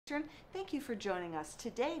Eastern. Thank you for joining us.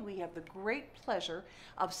 Today we have the great pleasure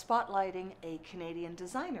of spotlighting a Canadian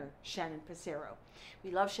designer, Shannon Passero.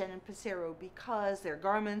 We love Shannon Passero because they're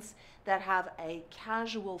garments that have a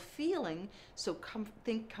casual feeling, so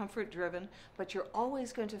think comfort driven, but you're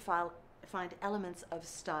always going to find elements of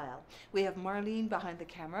style. We have Marlene behind the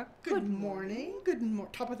camera. Good morning.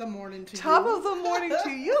 Top of the morning to you. Top of the morning to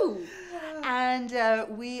you. And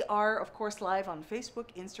we are, of course, live on Facebook,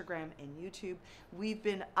 Instagram, and YouTube. We've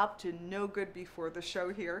been up to no good before the show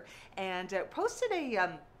here, and posted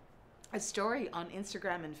a story on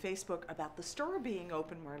Instagram and Facebook about the store being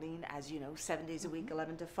open, Marlene, as you know, 7 days a week,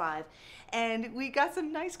 11 to 5. And we got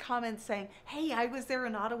some nice comments saying, hey, I was there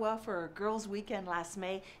in Ottawa for a girls' weekend last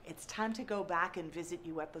May. It's time to go back and visit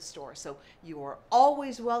you at the store. So you are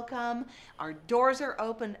always welcome. Our doors are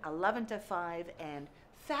open 11 to 5, and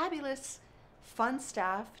fabulous, fun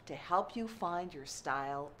staff to help you find your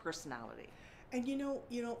style personality. And you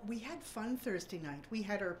know, we had fun Thursday night. We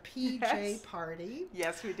had our PJ party.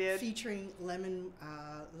 Yes, we did. Featuring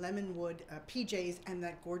Lemonwood PJs and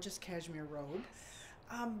that gorgeous cashmere robe.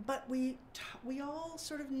 But we all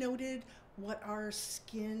sort of noted what our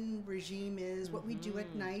skin regime is, what we do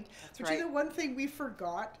at night. But you know, one thing we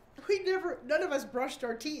forgot, none of us brushed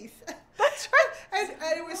our teeth. That's right.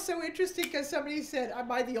 And it was so interesting because somebody said,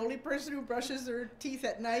 am I the only person who brushes their teeth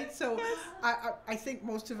at night? So yes. I think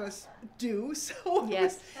most of us do. So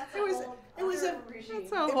yes. it was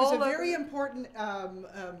a very important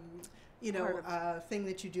thing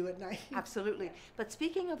that you do at night. Absolutely. But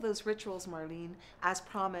speaking of those rituals, Marlene, as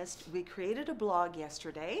promised, we created a blog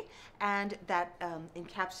yesterday, and that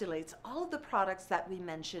encapsulates all of the products that we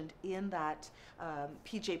mentioned in that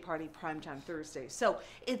PJ Party Primetime Thursday. So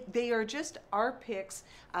they are just our picks,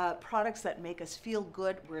 products that make us feel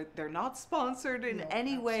good. They're not sponsored in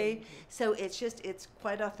any way. So it's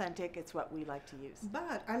quite authentic. It's what we like to use.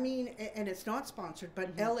 But, I mean, and it's not sponsored,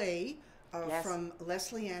 but LA... yes. From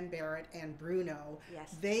Leslie Ann Barrett and Bruno.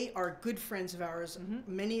 Yes. They are good friends of ours.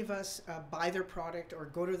 Many of us buy their product or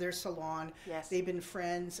go to their salon. Yes. They've been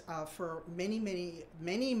friends for many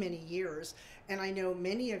years. And I know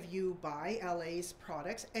many of you buy LA's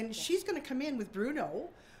products. And yes. She's going to come in with Bruno.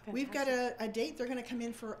 Fantastic. We've got a date. They're going to come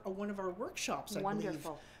in for one of our workshops, I believe,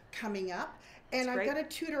 coming up. And I've got to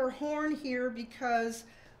toot our horn here because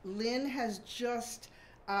Lynn has just...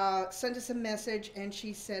 sent us a message, and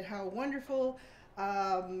she said how wonderful,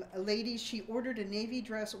 ladies, she ordered a navy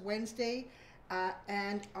dress Wednesday,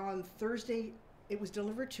 and on Thursday it was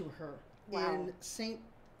delivered to her in St.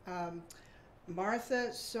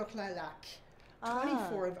 Martha sur la Lac.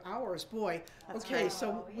 24 hours, boy. That's okay, right.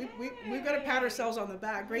 So we've got to pat ourselves on the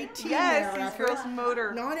back. Great team there. Yes, girls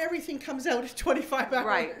motor. Not everything comes out at 25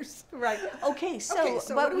 hours. Right. Okay, so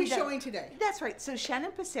what are we showing today? That's right. So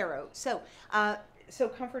Shannon Passero. So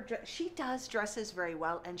comfort dress, she does dresses very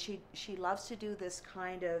well, and she loves to do this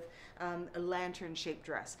kind of lantern shaped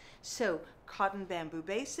dress. So cotton bamboo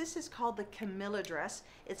base. This is called the Camilla dress.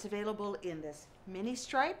 It's available in this mini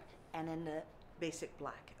stripe and in the basic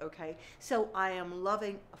black. Okay, so I am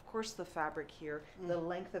loving, of course, the fabric here. The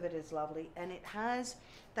length of it is lovely, and it has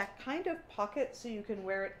that kind of pocket, so you can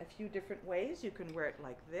wear it a few different ways. You can wear it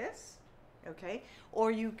like this. Okay, or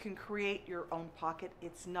you can create your own pocket.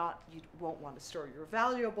 It's not, you won't want to store your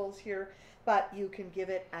valuables here, but you can give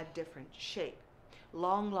it a different shape.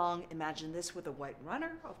 Long, imagine this with a white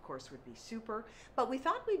runner, of course, would be super, but we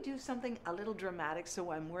thought we'd do something a little dramatic,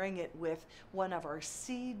 so I'm wearing it with one of our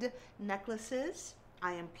seed necklaces.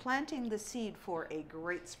 I am planting the seed for a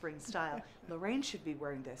great spring style. Lorraine should be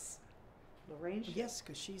wearing this. Lorraine should. Yes,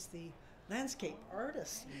 because she's the landscape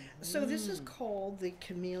artist. So this is called the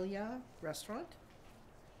Camellia restaurant.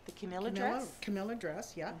 The Camilla dress? Camilla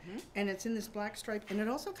dress, yeah. And it's in this black stripe, and it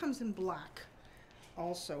also comes in black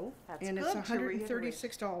also. That's and good. It's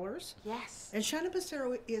 $136. Yes. And Shannon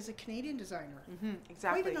Passero is a Canadian designer.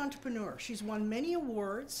 Exactly. Quite an entrepreneur. She's won many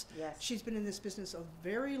awards. Yes. She's been in this business a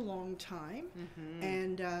very long time.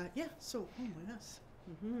 And so, oh my goodness.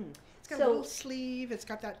 It's got a little sleeve. It's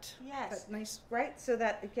got that, that nice... Right, so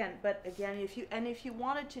that, again, if you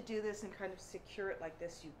wanted to do this and kind of secure it like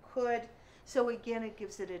this, you could. So again, it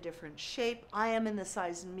gives it a different shape. I am in the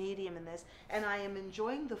size medium in this, and I am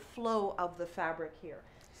enjoying the flow of the fabric here.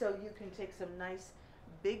 So you can take some nice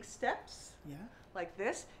big steps. Yeah. like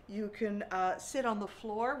this. You can sit on the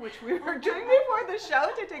floor, which we were doing before the show,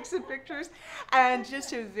 to take some pictures, and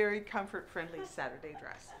just a very comfort-friendly Saturday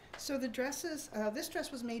dress. So the dresses, this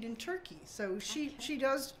dress was made in Turkey. So she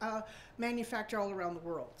does manufacture all around the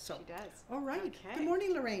world. So she does. All right. Okay. Good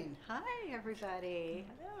morning, Lorraine. Hi, everybody.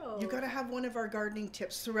 Hello. You got to have one of our gardening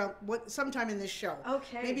tips throughout sometime in this show.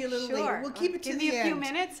 Okay. Maybe a little later. We'll keep it to the end. Give me a few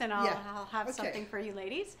minutes, and I'll have something for you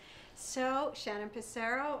ladies. So Shannon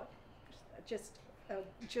Passero,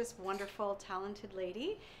 just wonderful, talented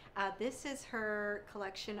lady. This is her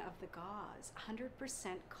collection of the gauze, 100%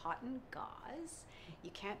 cotton gauze. You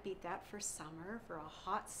can't beat that for summer, for a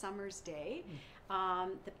hot summer's day.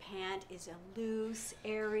 The pant is a loose,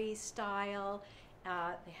 airy style.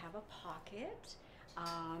 They have a pocket.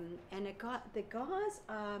 And the gauze,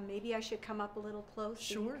 maybe I should come up a little close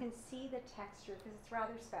so you can see the texture, because it's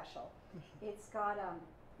rather special. It's got,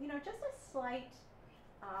 just a slight,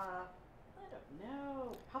 I don't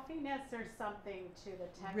know, puffiness or something to the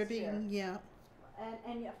texture. Ribbing, yeah.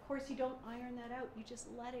 And of course you don't iron that out, you just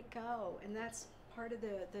let it go. And that's part of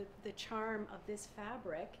the charm of this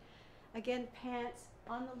fabric. Again, pants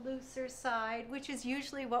on the looser side, which is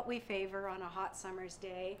usually what we favor on a hot summer's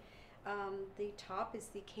day. The top is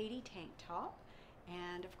the Katie tank top.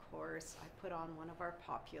 And of course, I put on one of our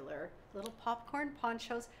popular little popcorn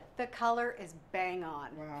ponchos. The color is bang on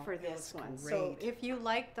for this one. Great. So if you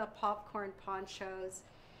like the popcorn ponchos,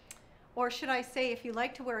 or should I say, if you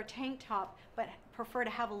like to wear a tank top but prefer to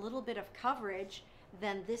have a little bit of coverage,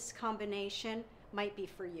 then this combination might be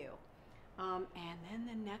for you. And then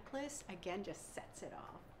the necklace, again, just sets it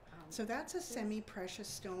off. So that's a semi-precious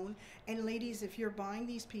stone. And ladies, if you're buying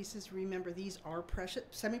these pieces, remember these are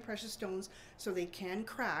semi-precious stones, so they can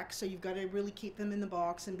crack. So you've got to really keep them in the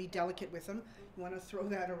box and be delicate with them. You want to throw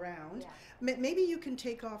that around. Yeah. Maybe you can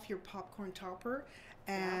take off your popcorn topper,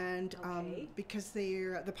 and because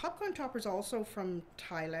the popcorn topper is also from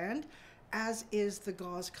Thailand, as is the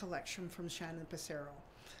gauze collection from Shannon Passero.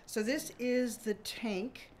 So this is the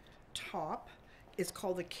tank top. It's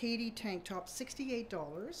called the Katie tank top,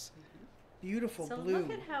 $68. Beautiful blue. So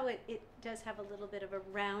look at how it does have a little bit of a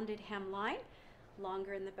rounded hemline,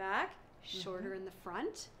 longer in the back, shorter in the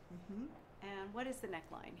front. And what is the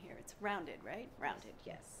neckline here? It's rounded, right? Rounded,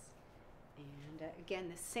 yes. And again,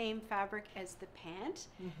 the same fabric as the pant.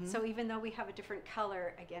 So even though we have a different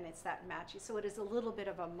color, again, it's that matchy. So it is a little bit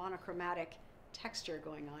of a monochromatic texture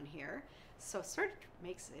going on here. So it sort of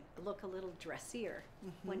makes it look a little dressier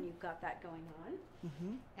when you've got that going on.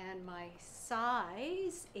 And my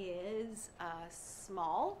size is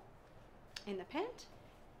small in the pant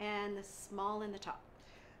and the small in the top.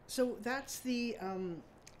 So that's the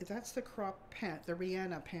crop pant, the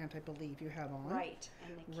Rihanna pant, I believe you have on. Right,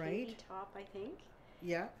 and the Katie top, I think.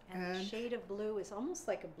 Yeah. And the shade of blue is almost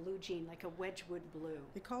like a blue jean, like a Wedgwood blue.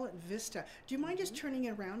 They call it Vista. Do you mind just turning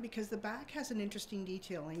it around? Because the back has an interesting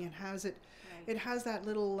detailing. It has it has that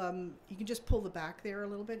little, you can just pull the back there a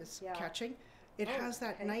little bit. It's catching. It has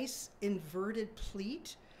that nice inverted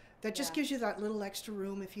pleat that just gives you that little extra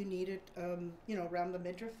room if you need it, around the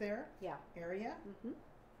midriff there area.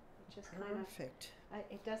 Just perfect.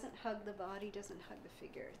 It doesn't hug the body, doesn't hug the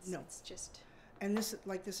figure. It's just... And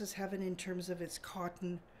this is heaven in terms of its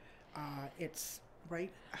cotton. It's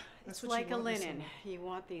right. That's what like a linen. You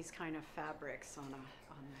want these kind of fabrics on the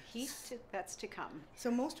heat that's to come. So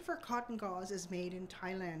most of her cotton gauze is made in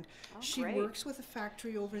Thailand. She works with a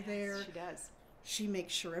factory over there. She does. She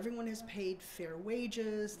makes sure everyone is paid fair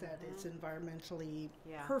wages, that it's environmentally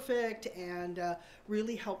perfect, and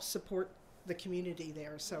really helps support the community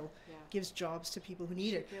there. So gives jobs to people who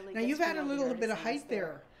need it. Really now you've added a little bit of height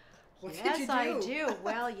there. What did you do? I do.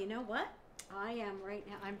 Well, you know what? I am right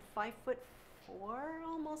now. I'm 5'4"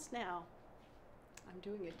 almost now. I'm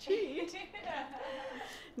doing a cheat.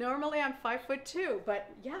 Normally I'm 5'2", but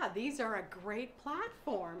yeah, these are a great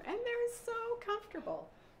platform, and they're so comfortable.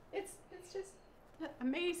 It's just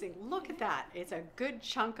amazing. Look at that. It's a good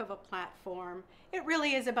chunk of a platform. It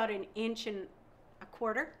really is about 1.25 inches,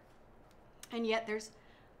 and yet there's,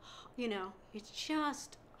 it's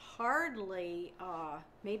just hardly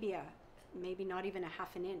maybe not even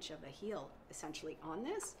 1/2 inch of a heel essentially on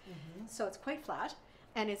this. So it's quite flat,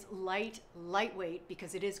 and it's lightweight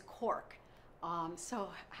because it is cork. So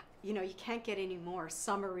you can't get any more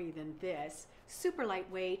summery than this. Super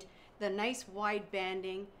lightweight. The nice wide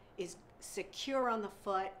banding is secure on the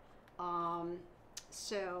foot.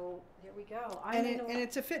 So there we go. And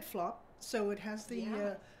it's a fit flop, so it has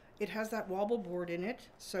the it has that wobble board in it,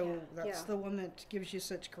 so that's the one that gives you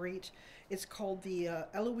such great. It's called the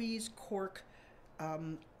Eloise Cork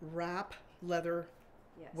Wrap Leather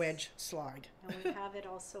Wedge Slide. And we have it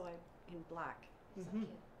also in black. Mm-hmm.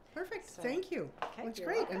 Perfect. So, thank you. okay, That's you're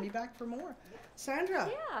great. welcome. And be back for more. Sandra.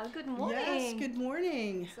 Yeah, good morning. Yes, good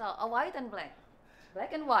morning. So, a white and black.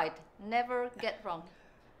 Black and white. Never get wrong.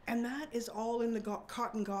 And that is all in the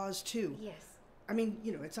cotton gauze too. Yes. I mean,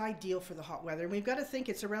 you know, it's ideal for the hot weather. And we've got to think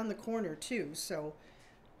it's around the corner too. So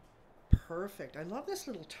perfect. I love this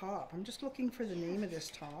little top. I'm just looking for the name of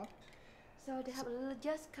this top. So they have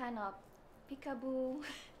just kind of peekaboo,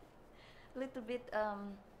 little bit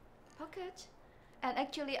pocket. And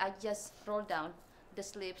actually I just roll down the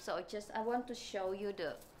sleeve. So I want to show you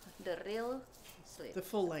the real sleeve. The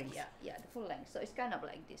full length. Yeah, the full length. So it's kind of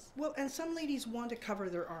like this. Well, and some ladies want to cover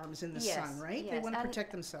their arms in the Yes, sun, right? They yes, want to and-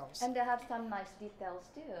 protect themselves. And they have some nice details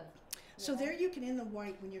too. So there you can, in the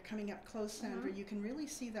white, when you're coming up close, Sandra, you can really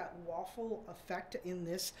see that waffle effect in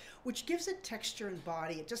this, which gives it texture and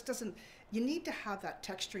body. It just doesn't, you need to have that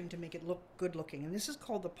texturing to make it look good looking. And this is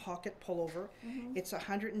called the pocket pullover. It's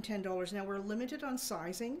 $110. Now we're limited on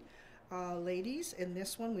sizing, ladies. In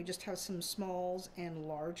this one, we just have some smalls and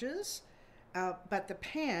larges. But the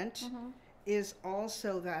pant is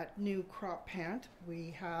also that new crop pant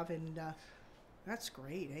we have in, that's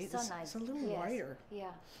great, eh? So nice. It's a little Yes. wider.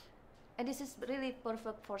 Yeah. And this is really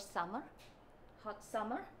perfect for summer, hot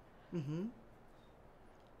summer. Mm-hmm.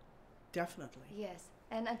 Definitely. Yes.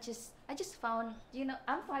 And I just found, you know,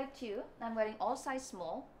 I'm 5'2". I'm wearing all size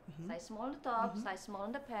small, size small on the top, size small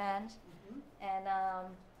on the pants, and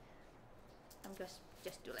I'm just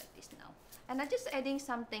do like this now. And I'm just adding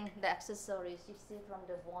something, the accessories you see from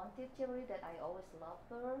the Wanted jewelry that I always love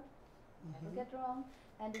her. Never get wrong.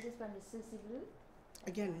 And this is from the Susie Blue.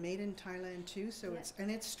 Again, made in Thailand too, so Yes.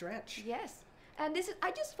 it's stretch. Yes. And this is,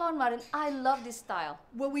 I just found, Marin, I love this style.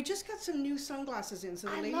 Well, we just got some new sunglasses in, so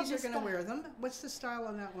the I love ladies are this going to style. wear them. What's the style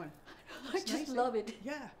on that one? I It's just nice, love it.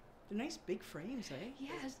 Yeah, they're nice big frames, eh?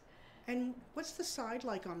 Yes. And what's the side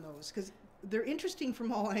like on those? Because they're interesting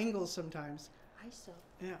from all angles sometimes. I saw.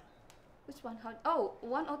 Yeah. Which one? Oh,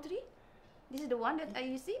 103? This is the one that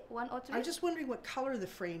you see? 103? I'm just wondering what color the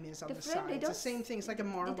frame is on The the, frame, side. they It's the don't same thing. It's like a They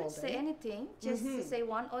marble. don't say anything, just say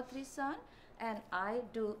 103 son, and I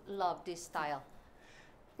do love this style.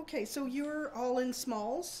 Okay, so you're all in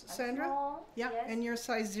smalls, I'm Sandra? small, Yeah, yes. and you're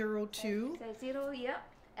size 02. Size 0, yeah.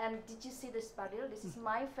 And did you see the spadrille? This is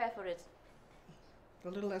my favorite. The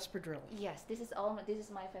little espadrille. Yes, this is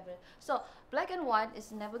my favorite. So black and white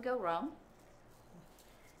is never go wrong.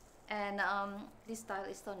 And this style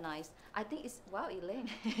is so nice. I think it's, wow, Elaine.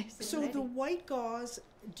 So the white gauze,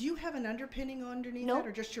 do you have an underpinning underneath No. that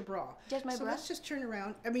or just your bra? Just my so bra. let's just turn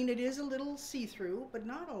around. I mean, it is a little see-through, but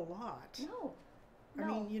not a lot. No. I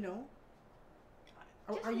mean, you know.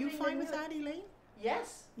 Just Are you something fine that with you- that, Elaine?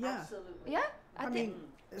 Yes, Yeah. absolutely. Yeah, I think,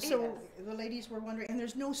 mean, so the ladies were wondering, and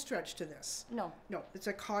there's no stretch to this. no, No, it's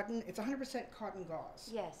a cotton, it's 100% cotton gauze.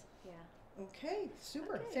 yes, yeah. Okay,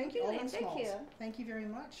 super. Okay, Thank you, okay, all in Elaine, thank smalls. you. Thank you very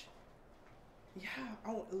much. Yeah,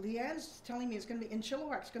 oh, Leanne's telling me it's going to be, in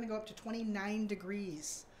Chilliwack, it's going to go up to 29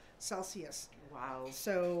 degrees Celsius. Wow.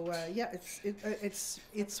 So, yeah, it's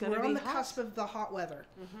gonna we're on be the hot. cusp of the hot weather.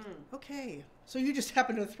 Okay, so you just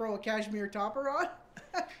happen to throw a cashmere topper on?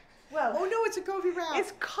 Well, Oh no, it's a Govi wrap.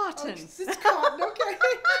 it's cotton. It's cotton, okay.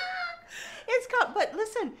 It's cotton. But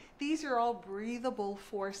listen, these are all breathable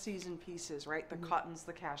four-season pieces, right? The cottons,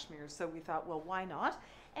 the cashmere. So we thought, well, why not?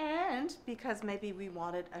 And because maybe we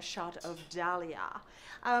wanted a shot of dahlia.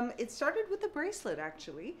 It started with a bracelet,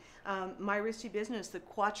 actually. My Risty Business, the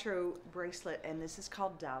Quattro bracelet, and this is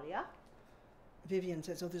called Dahlia. Vivian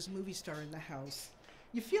says, oh, there's a movie star in the house.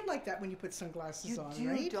 You feel like that when you put sunglasses You on, do,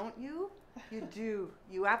 right? don't you? You do.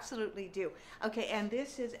 You absolutely do. Okay, and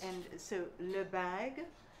this is, and so le bag,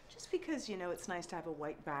 just because, you know, it's nice to have a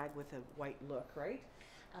white bag with a white look, right?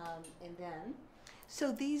 And then,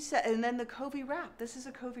 so these, and then the Covey wrap. This is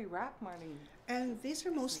a Covey wrap, Marlene. And these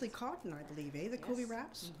are mostly cotton, I believe, eh? The Covey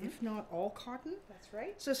wraps, if not all cotton. That's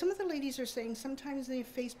right. So some of the ladies are saying sometimes the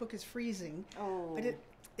Facebook is freezing, Oh. but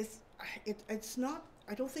it's not.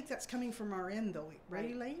 I don't think that's coming from our end, though, right,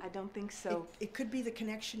 Elaine? I don't think so. It could be the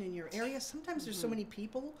connection in your area. Sometimes there's so many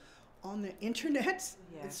people on the internet at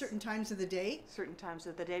Yes. certain times of the day. Certain times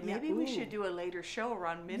of the day. Yeah, Maybe we ooh. should do a later show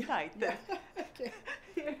around midnight. Yeah. Then. Okay.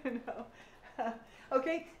 You know.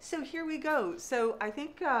 Okay, so here we go. So I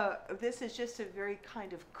think this is just a very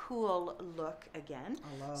kind of cool look again.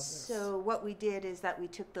 I love this. So what we did is that we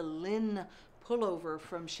took the Lynn pullover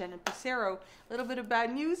from Shannon Passero. A little bit of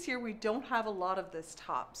bad news here, we don't have a lot of this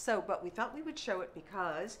top. So, but we thought we would show it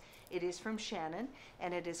because it is from Shannon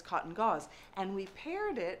and it is cotton gauze. And we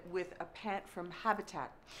paired it with a pant from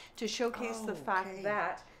Habitat to showcase the fact okay.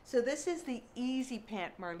 that, so this is the easy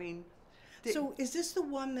pant, Marlene. So is this the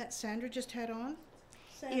one that Sandra just had on?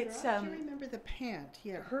 Sandra, It's, do you remember the pant?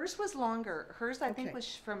 Yeah. Hers was longer. Hers, I think, Okay.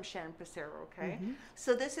 was from Shan Passero. Okay,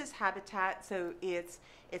 so this is Habitat. So it's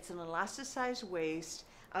an elasticized waist.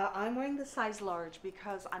 I'm wearing the size large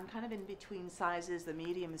because I'm kind of in between sizes. The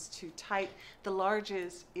medium is too tight. The large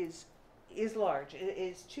is large. It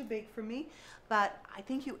is too big for me, but I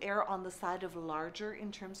think you err on the side of larger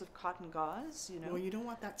in terms of cotton gauze. You know. Well, you don't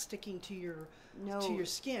want that sticking to your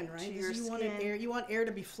skin, right? To your You want air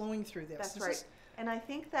to be flowing through this. That's This right. is- And I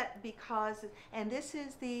think that because, and this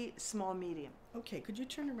is the small medium. okay, could you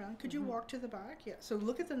turn around? Could you walk to the back? Yeah. So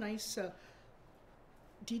look at the nice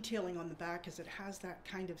detailing on the back as it has that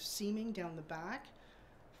kind of seaming down the back.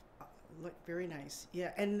 Look, very nice.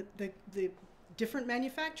 Yeah, and the different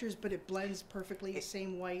manufacturers, but it blends perfectly.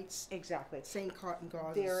 Same whites, Exactly. same cotton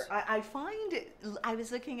gauze. I find it, I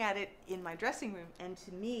was looking at it in my dressing room, and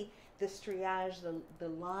to me, the striage, the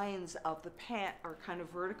lines of the pant are kind of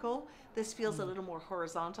vertical. This feels a little more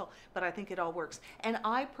horizontal, but I think it all works. And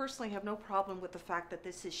I personally have no problem with the fact that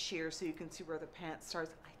this is sheer, so you can see where the pant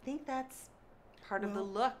starts. I think that's part of the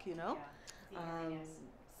look, you know?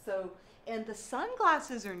 So, and the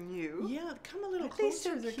sunglasses are new. Yeah, come a little Aren't they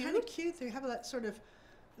closer. so They're kind of cute? cute. They have that sort of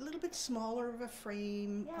a little bit smaller of a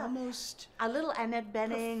frame, Yeah. almost A little Annette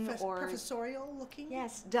Bening or professorial looking.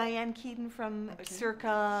 yes, Diane Keaton from Okay.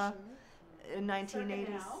 circa Sure. 1980s,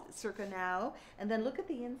 Now. circa now. And then look at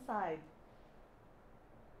the inside.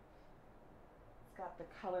 It's got the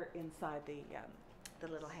color inside the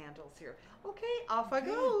little handles here. Okay, off I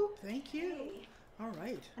go. Thank you. Hey. All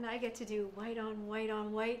right. And I get to do white on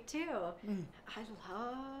white too. Mm. I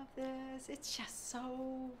love this. It's just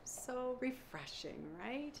so refreshing,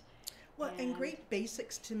 right? Well, and And- great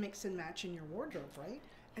basics to mix and match in your wardrobe, right?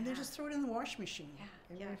 And then Yeah. just throw it in the wash machine. Yeah,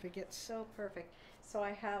 Even yeah. if it gets So perfect. So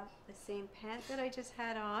I have the same pant that I just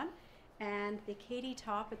had on and the Katie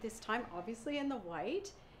top at this time, obviously in the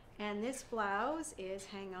white. And this blouse is,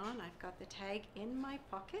 hang on, I've got the tag in my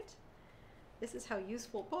pocket. This is how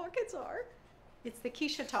useful pockets are. It's the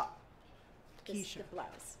Keisha top. This is Keisha. the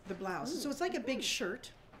blouse. the blouse. So it's like a big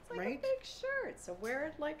shirt, It's like right? a big shirt. So wear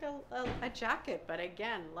it like a jacket, but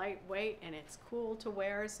again, lightweight and it's cool to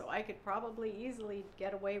wear. So I could probably easily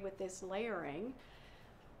get away with this layering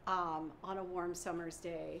on a warm summer's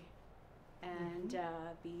day and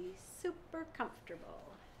be super comfortable.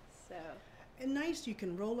 So And nice, you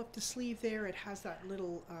can roll up the sleeve there. It has that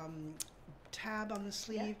little tab on the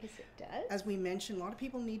sleeve. yes, it does. As we mentioned, a lot of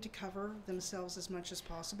people need to cover themselves as much as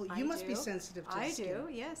possible. I You must be do. sensitive to the I skin.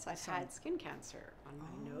 do, yes. I've So- had skin cancer on my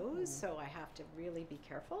Oh. nose, so I have to really be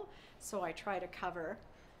careful. So I try to cover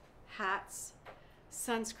hats,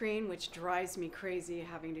 sunscreen, which drives me crazy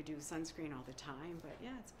having to do sunscreen all the time. But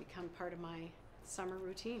yeah, it's become part of my summer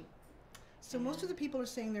routine. So most of the people are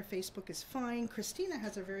saying their Facebook is fine. Christina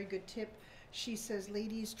has a very good tip. She says,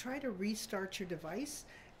 ladies, try to restart your device,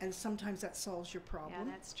 and sometimes that solves your problem. Yeah,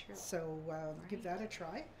 that's true. So give Right. that a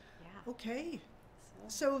try. Yeah. Okay.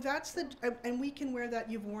 So, So that's the, and we can wear that.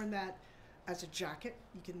 You've worn that as a jacket.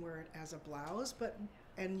 You can wear it as a blouse,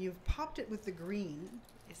 and you've popped it with the green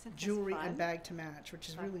isn't this jewelry fun? and bag to match, which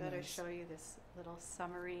is So really I better nice. show you this little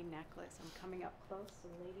summery necklace. I'm coming up close so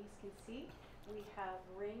ladies can see. We have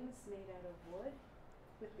rings made out of wood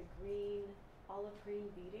with the green, olive green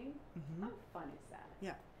beading. Mhm. How fun is that?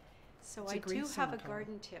 Yeah. So It's a I great do have summer a color.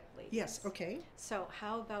 garden tip, ladies. Yes. Okay. So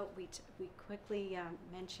how about we quickly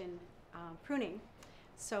mention pruning.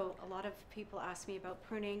 So a lot of people ask me about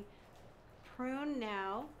pruning. Prune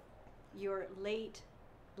now your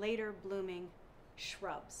later blooming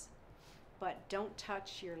shrubs, but don't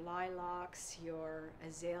touch your lilacs, your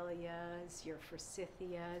azaleas, your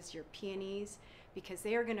forsythias, your peonies, because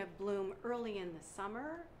they are going to bloom early in the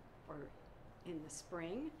summer or in the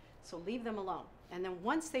spring. So leave them alone. And then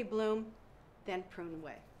once they bloom, then prune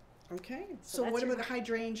away. Okay. So So that's what your about the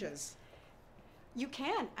hydrangeas? You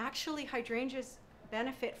can. Actually, hydrangeas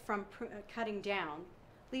benefit from cutting down.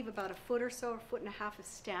 Leave about a foot or so, a foot and a half of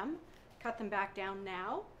stem. Cut them back down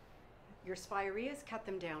now. Your spireas, cut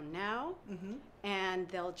them down now. Mm-hmm. And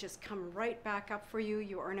they'll just come right back up for you.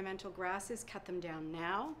 Your ornamental grasses, cut them down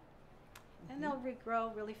now. And they'll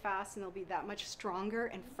regrow really fast and they'll be that much stronger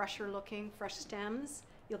and fresher looking, fresh stems.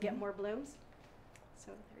 You'll get more blooms.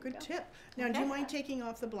 So there you Good go. tip. Now, do you Okay. mind taking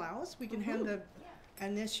off the blouse? We can hand the,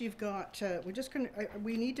 and this you've got. We're just gonna.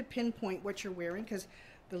 We need to pinpoint what you're wearing because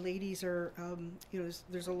the ladies are.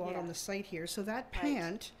 There's a lot on Yeah. the site here. So that Right.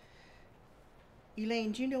 pant.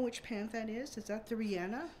 Elaine, do you know which pant that is? Is that the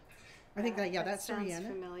Rihanna? I think that's the sounds Rihanna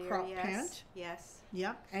familiar. crop Yes. pant. Yes.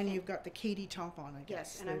 Yeah, and you've got the Katie top on, I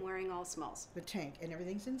guess. Yes. And I'm wearing all smalls. the tank, and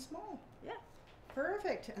everything's in small. Yeah.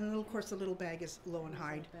 Perfect. And then, of course, the little bag is low and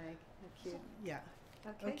high. Bag. How cute. Yeah.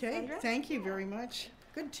 Okay, Sandra? thank you very much.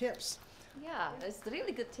 Good tips. Yeah, it's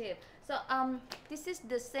really good tip. So this is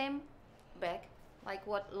the same bag like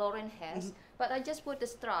what Lauren has, but I just put the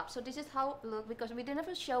strap. So this is how it look because we didn't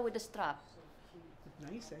ever show with the strap.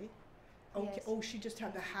 Nice, eh? Okay. Yes. Oh, she just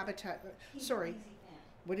had the Habitat. Sorry.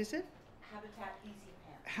 What is it? Habitat Easy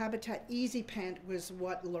Pant. Habitat Easy Pant was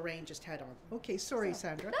what Lorraine just had on. Okay, sorry,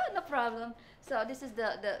 Sandra. No problem. So this is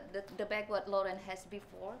the bag what Lauren has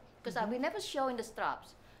before because we never show in the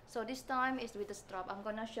straps. So this time is with the strap. I'm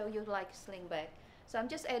gonna show you like sling bag. So I'm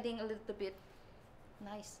just adding a little bit,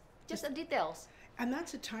 nice, just the details. And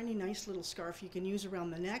that's a tiny, nice little scarf you can use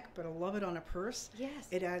around the neck, but I love it on a purse. Yes.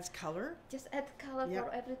 It adds color. Just add color Yep.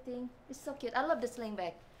 for everything. It's so cute. I love the sling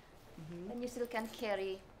bag. And you still can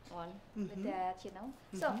carry on with that, you know.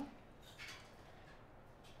 So,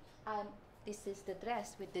 this is the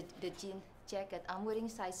dress with the jean jacket. I'm wearing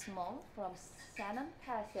size small from Shannon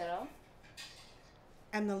Passero.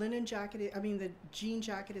 And the linen jacket, the jean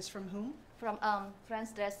jacket is from whom? From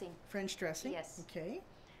French Dressing. French Dressing? Yes. Okay.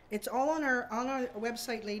 It's all on our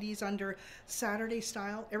website, ladies, under Saturday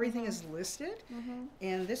Style. Everything is listed.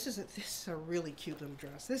 And this is a really cute little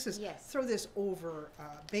dress. This is, throw this over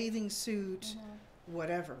bathing suit,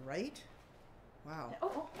 whatever, right? Wow.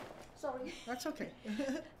 Oh, sorry. That's okay.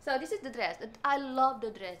 So this is the dress. I love the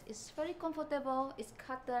dress. It's very comfortable. It's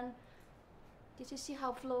cotton. Did you see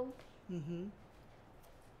how flow?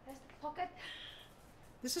 There's the pocket.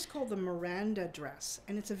 This is called the Miranda dress,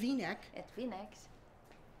 and it's a V-neck. It's V-necks.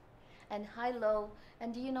 And high-low.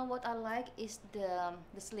 And do you know what I like is the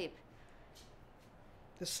sleeve.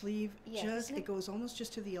 The sleeve, it goes almost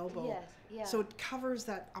just to the elbow. Yes, yeah. So it covers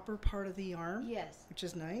that upper part of the arm. Yes. Which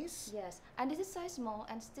is nice. Yes. And this is size small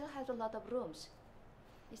and still has a lot of rooms.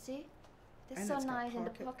 You see? It's And so it's got nice in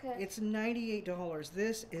the pocket. It's $98.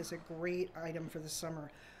 This is a great item for the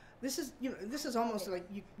summer. This is almost like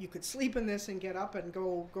you could sleep in this and get up and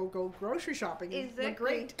go grocery shopping. Exactly. Look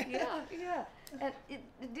great. Yeah. And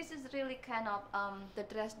this is really kind of the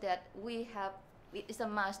dress that we have. It's a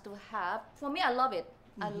must to have. For me, I love it.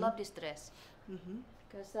 I love this dress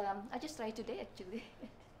because I just tried today actually.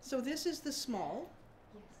 So this is the small.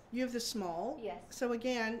 Yes. You have the small. Yes. So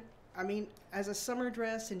again, as a summer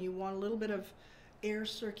dress and you want a little bit of air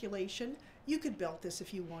circulation, you could belt this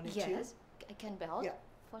if you wanted to. Yes, I can belt. Yeah.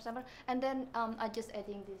 For summer, and then I just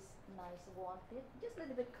adding this nice wanted, just a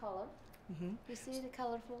little bit color. You see the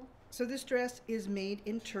colorful. So this dress is made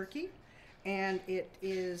in Turkey, and it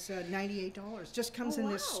is $98. Just comes in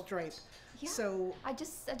this stripe. Yeah. So I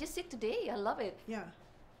just see it today. I love it. yeah.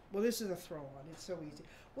 Well, this is a throw on. It's so easy.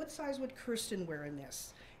 What size would Kirsten wear in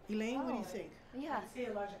this? Elaine, what do you think? Yeah.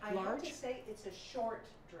 I have to say it's a short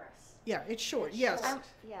dress. Yeah, it's short. Yes. I'm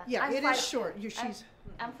it 5'2". is short. She's.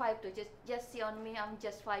 I'm 5'2". Just see on me. I'm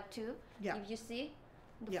just 5'2". Yeah. If you see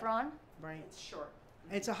the Yeah. front. Right. It's short.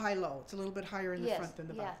 It's a high-low. It's a little bit higher in the front than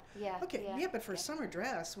the back. Yeah. Okay. Yeah, but for a summer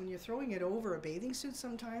dress, when you're throwing it over a bathing suit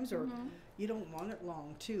sometimes, or you don't want it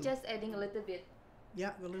long too. Just adding a little bit.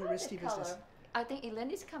 Yeah, the little How's wristy the color? business. I think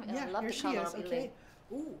Elaine is coming. Yeah, I love here the she color is. of Okay. Elaine.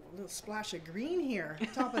 Ooh, a little splash of green here.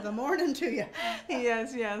 Top of the morning to you.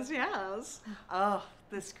 Yes. Oh,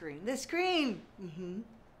 this green.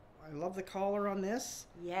 I love the collar on this.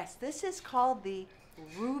 Yes, this is called the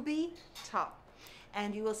Ruby Top.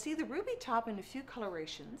 And you will see the ruby top in a few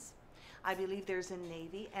colorations. I believe there's a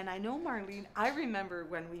navy. And I know, Marlene, I remember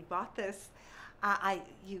when we bought this, I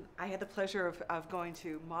had the pleasure of going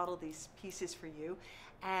to model these pieces for you.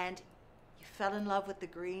 And you fell in love with the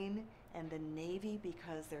green and the navy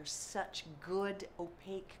because they're such good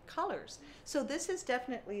opaque colors. So this is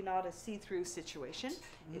definitely not a see-through situation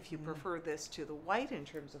if you prefer this to the white in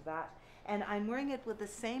terms of that. And I'm wearing it with the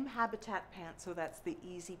same Habitat pant, so that's the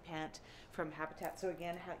easy pant from Habitat. So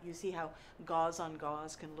again, you see how gauze on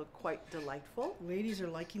gauze can look quite delightful. Ladies are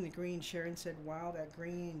liking the green. Sharon said, wow, that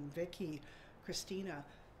green. Vicky, Christina.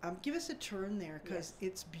 Give us a turn there because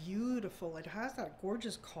it's beautiful. It has that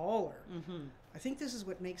gorgeous collar. I think this is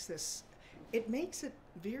what makes this, it makes it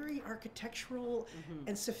very architectural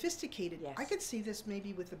and sophisticated. Yes. I could see this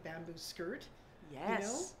maybe with a bamboo skirt. Yes. You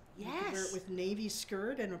know? You could wear it with navy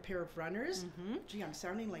skirt and a pair of runners. Gee, I'm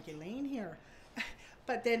sounding like Elaine here.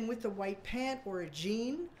 But then with the white pant or a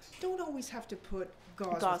jean, don't always have to put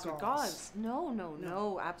gauze with gauze.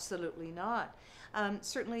 No, absolutely not.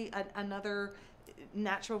 Certainly another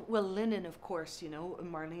natural, linen, of course,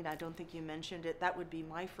 Marlene, I don't think you mentioned it. That would be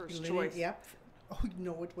my first choice. Yep. Oh,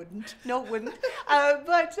 no, it wouldn't. No, it wouldn't.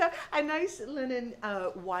 But a nice linen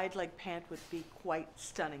wide leg pant would be quite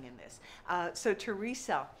stunning in this. So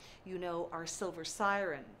Teresa, you know, our silver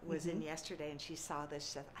siren was in yesterday, and she saw this.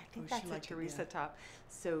 She said, I think that's a Teresa top.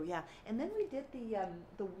 So yeah, and then we did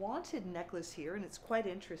the wanted necklace here, and it's quite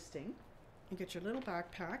interesting. You get your little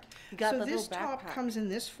backpack. You got so the this little top backpack. comes in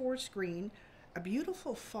this forest green. A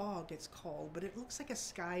beautiful fog, it's called, but it looks like a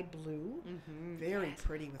sky blue. Very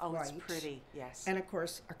pretty with white. Oh, it's pretty, yes. And of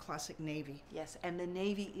course, a classic navy. Yes, and the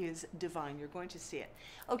navy is divine. You're going to see it.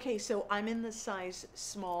 Okay, so I'm in the size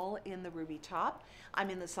small in the ruby top. I'm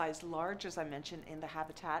in the size large, as I mentioned, in the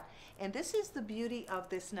habitat. And this is the beauty of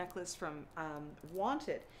this necklace from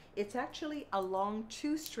Wanted. It's actually a long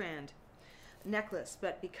 2-strand necklace,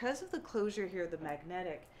 but because of the closure here, the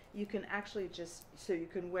magnetic, you can actually just, so you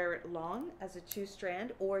can wear it long as a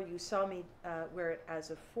 2-strand, or you saw me wear it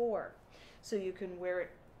as a 4. So you can wear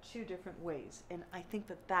it 2 different ways. And I think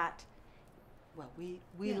that, well,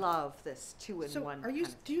 we love this 2-in-1.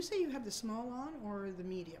 So do you say you have the small on or the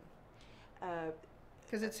medium?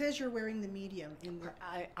 Because it says you're wearing the medium in the...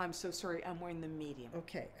 I'm so sorry, I'm wearing the medium.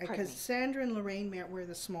 Okay, because Sandra and Lorraine wear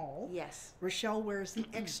the small. Yes. Rochelle wears the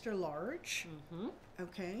extra large.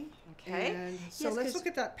 Okay. Okay. And so let's look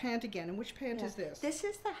at that pant again. And which pant is this? This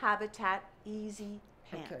is the Habitat Easy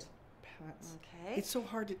Pant. Okay. Okay. It's so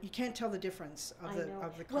hard to, you can't tell the difference of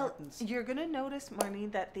the cottons. Well, you're going to notice,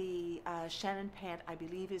 Marlene, that the Shannon pant, I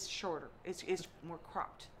believe, is shorter. It's more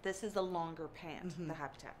cropped. This is a longer pant, the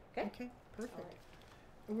Habitat. Okay. Okay, perfect.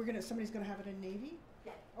 Right. Somebody's gonna have it in navy?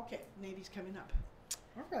 Yeah. Okay, navy's coming up.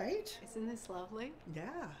 All right. Isn't this lovely? Yeah.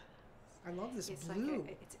 I love this It's blue.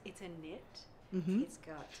 like it's a knit. Mm-hmm. It's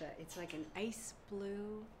got it's like an ice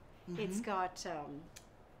blue. It's got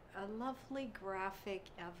a lovely graphic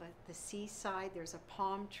of the seaside. There's a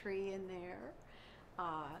palm tree in there.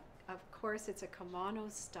 Of course, it's a kimono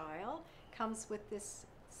style. Comes with this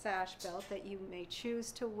sash belt that you may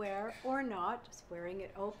choose to wear or not. Just wearing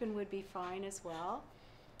it open would be fine as well.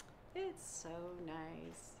 It's so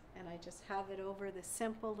nice. And I just have it over the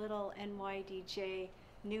simple little NYDJ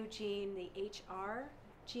new jean, the HR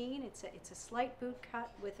jean. It's a slight boot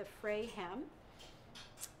cut with a fray hem.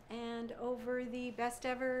 And over the best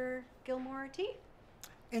ever Gilmore tee.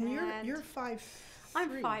 And you're 5'3". I'm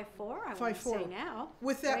 5'4". I would say now.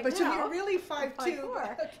 With that, right but now, you're really 5'2".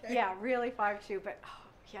 5'4". Okay. Yeah, really 5'2". But oh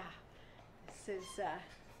yeah, this is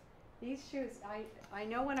these shoes. I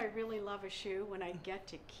know when I really love a shoe when I get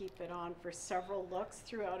to keep it on for several looks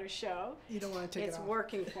throughout a show. You don't want to take it off. It's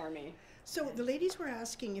working for me. So the ladies were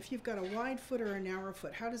asking if you've got a wide foot or a narrow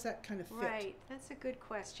foot. How does that kind of fit? Right, that's a good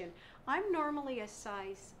question. I'm normally a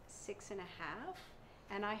size 6.5,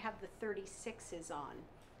 and I have the 36s on.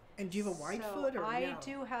 And do you have a wide foot or I narrow?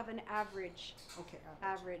 do have an average. Okay,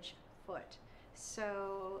 average foot.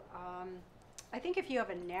 So I think if you have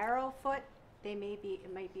a narrow foot, it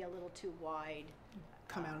might be a little too wide.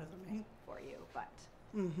 Come out of them, eh? For you, but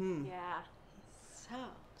yeah.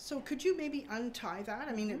 So could you maybe untie that?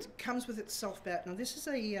 I mean, it comes with its self bet. Now this is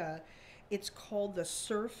it's called the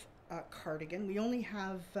Surf cardigan. We only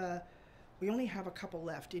have a couple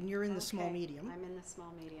left, and you're in the small medium. I'm in the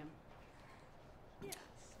small medium. Yes.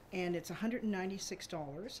 And it's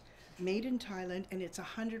 $196, made in Thailand, and it's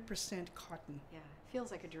 100% cotton. Yeah, it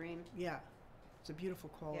feels like a dream. Yeah, it's a beautiful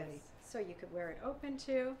quality. Yes. So you could wear it open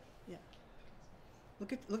too. Yeah.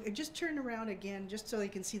 Look, just turn around again, just so you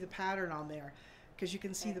can see the pattern on there, because you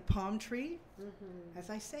can see the palm tree. As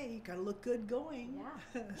I say, you gotta look good going.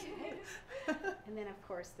 Yeah. And then of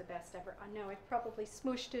course the best ever. No, I probably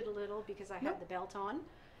smooshed it a little because I had the belt on.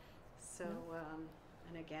 So,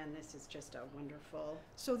 and again, this is just a wonderful.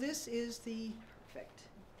 So this is the perfect.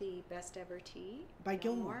 The best ever tee by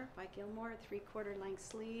Gilmore. By Gilmore, 3/4 length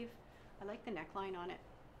sleeve. I like the neckline on it.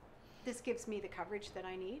 This gives me the coverage that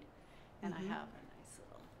I need, and I have a nice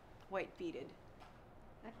little white beaded.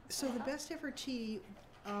 So the best ever tee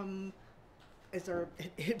is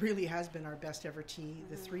it really has been our best ever tee,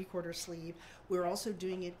 the 3/4 sleeve. We're also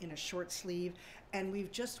doing it in a short sleeve, and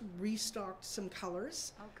we've just restocked some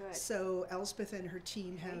colors. Oh, good. So Elspeth and her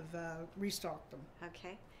team have restocked them.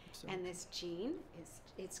 Okay. So. And this jean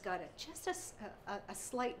it's got just a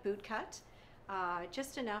slight boot cut,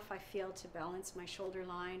 just enough I feel to balance my shoulder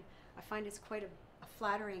line. I find it's quite a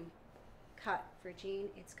flattering cut for jean.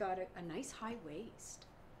 It's got a nice high waist.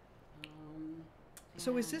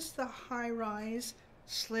 So is this the high-rise,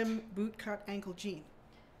 slim boot cut ankle jean?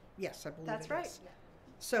 Yes, I believe that's right. Is.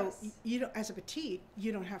 So you don't, as a petite,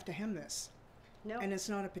 you don't have to hem this. No. And it's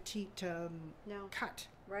not a petite cut.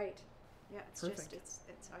 Right. Yeah, it's perfect. Just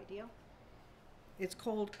it's ideal. It's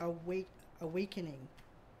called Awakening.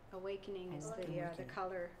 Awakening is the Awakening.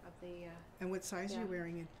 color of the. And what size are you Yeah.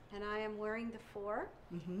 wearing it? And I am wearing the 4.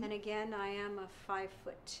 Mm-hmm. And again, I am a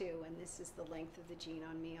 5'2", and this is the length of the jean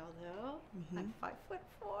on me. Although I'm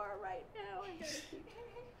 5'4" right now. I gotta keep-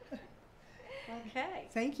 Okay.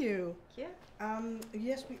 Thank you. Yeah.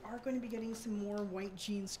 Yes, we are going to be getting some more white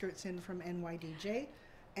jean skirts in from NYDJ,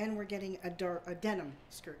 and we're getting a denim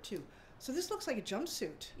skirt too. So this looks like a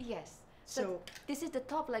jumpsuit. Yes. So This is the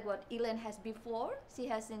top like what Elaine has before. She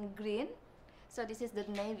has in green. So this is the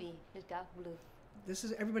navy, the dark blue. this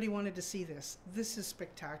is, everybody wanted to see this. This is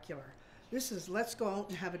spectacular. This is, let's go out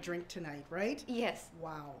and have a drink tonight, right? Yes.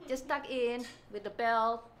 Wow. Just tuck in with the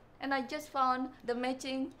belt. And I just found the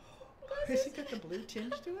matching. Has it got the blue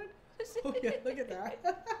tinge to it? Oh yeah, look at that.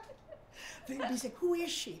 They'd be saying, who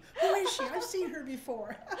is she? Who is she? I've seen her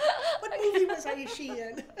before. What movie was she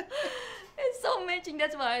in? It's so matching.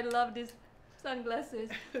 That's why I love these sunglasses.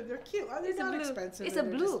 They're cute. Oh, they're It's a not blue. expensive. It's and a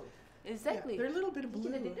they're blue. just- Exactly. Yeah, they're a little bit of Did you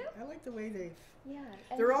blue. know that? I like the way they've. Yeah.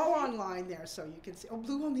 They're all online there, so you can see. Oh,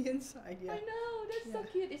 blue on the inside. Yeah. I know, that's so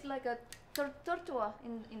Yeah. cute. It's like a tortua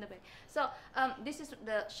in the back. So this is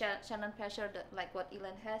the Shannon Pesher, like what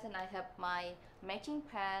Elaine has, and I have my matching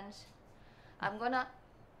pants. I'm gonna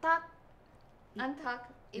tuck, untuck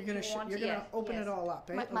if You're gonna you want. you're gonna Yes, open yes. it all up,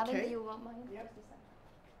 eh? Madam, Okay. you want mine? Yep. Just this one.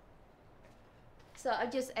 So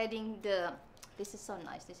I'm just adding the. This is so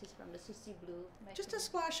nice. This is from the CC Blue. Just a matching.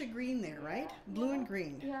 splash of green there, right? Yeah, Blue yeah. and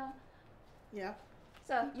green. Yeah. Yeah.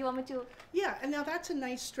 So you want me to? Yeah, and now that's a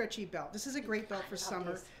nice stretchy belt. This is a great belt for Love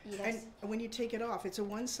summer. this. Yes. And when you take it off, it's a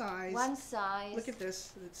one size. One size. Look at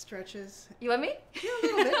this. It stretches. You want me? Yeah, a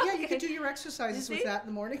little bit. Yeah, you could do your exercises You with see? that in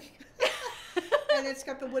the morning. And it's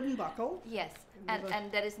got the wooden buckle. Yes. And the-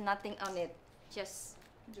 And there is nothing on it. Just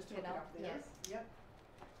Just You hook it know, up there. yes. Yep.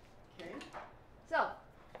 Okay. so.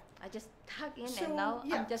 I just tuck in So and now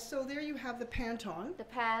yeah, I'm just so there you have the pant on. the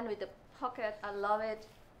pant with the pocket. I love it.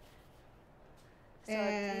 So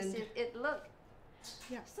And- this is it. Look.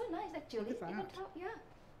 Yeah. So nice actually. Look at Even that. top, yeah.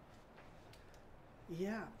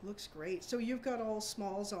 Yeah, looks great. So you've got all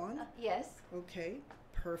smalls on. Yes. Okay,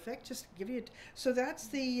 perfect. Just give you. So that's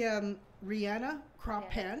the Rihanna crop Yeah.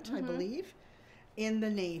 pant, I Mhm. believe, in the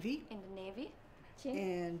navy, In the navy. Chin.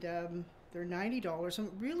 and they're $90.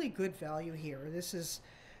 Some really good value here. This is.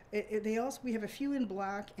 They also we have a few in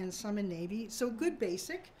black and some in navy. So good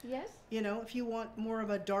basic. Yes. You know, if you want more of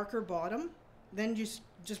a darker bottom, then just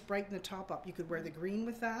brighten the top up. You could wear the green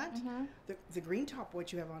with that. Mm-hmm. The green top,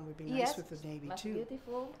 what you have on, would be nice Yes. with the navy That's too.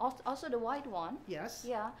 beautiful. Also the white one. Yes.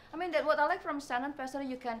 Yeah. I mean that what I like from Shannon Pesher,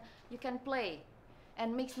 you can play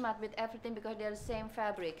and mix match with everything because they're the same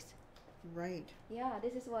fabrics. Right. Yeah,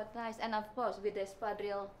 this is what nice. And of course with the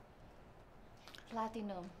espadrille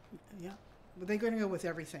platinum. Yeah. But they're going to go with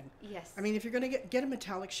everything. Yes. I mean, if you're going to get a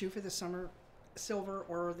metallic shoe for the summer, silver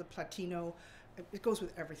or the platino, it goes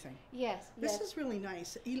with everything. Yes. This yes. is really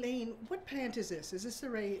nice. Elaine, what pant is this? Is this the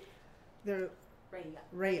Raya.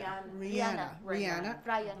 Rihanna? Rihanna,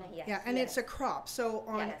 yes. Yeah, and it's a crop. So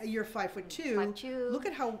on Yes. you're 5'2". 5'2". Look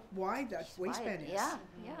at how wide that It's waistband wide. is. Yeah,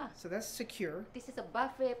 yeah. So that's secure. This is a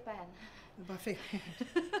buffet pan. The buffet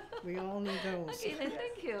pant. We all need those. Okay, then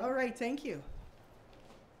thank you. All right, thank you.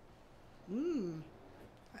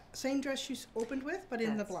 Same dress you opened with, but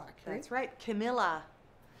in the black, right? That's right, Camilla.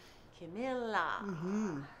 Camilla.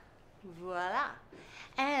 Mm-hmm. Voila.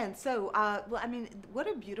 And so, well, I mean, what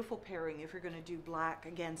a beautiful pairing if you're going to do black.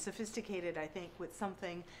 Again, sophisticated, I think, with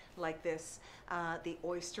something like this, the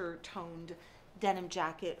oyster toned denim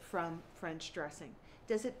jacket from French dressing.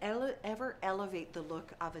 Does it ever elevate the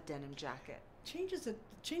look of a denim jacket? Changes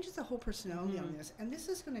the whole personality on this. And this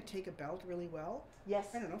is going to take a belt really well. Yes.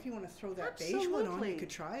 I don't know if you want to throw that beige one on. Absolutely. You could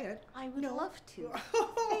try it. I would No. love to.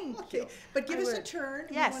 Thank Thank you. you. But give I us a would. turn.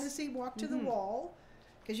 Yes. You want to see walk to the Mhm. wall,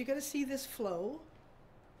 because you got to see this flow.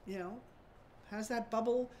 You know, how's that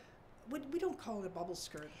bubble? We don't call it a bubble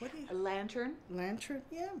skirt. What do you? A lantern, Lantern?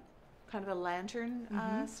 Yeah. kind of a lantern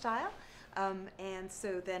Mhm. style. And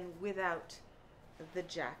so then without the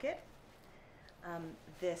jacket,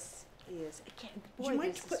 this is, again, Would boy, you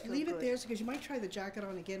might this is leave it good. there because you might try the jacket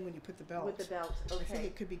on again when you put the belt. With the belt, I think okay.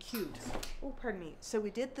 it could be cute. Oh, pardon me. So we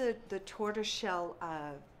did the tortoise shell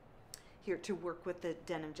here to work with the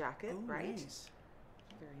denim jacket, Oh, right? nice.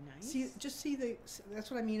 Very nice. See,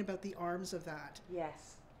 that's what I mean about the arms of that.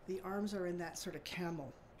 Yes. The arms are in that sort of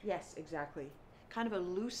camel. Yes, exactly. Kind of a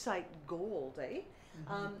lucite gold, eh?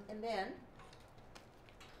 And then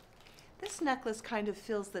this necklace kind of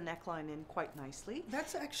fills the neckline in quite nicely.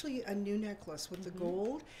 That's actually a new necklace with the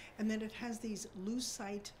gold, and then it has these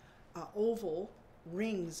lucite oval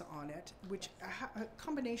rings on it, which a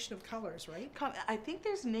combination of colors, right? I think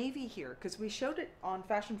there's navy here because we showed it on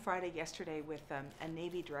Fashion Friday yesterday with a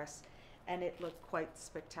navy dress, and it looked quite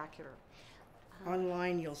spectacular.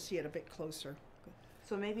 Online, you'll see it a bit closer.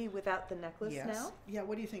 So maybe without the necklace Yes. now? Yeah,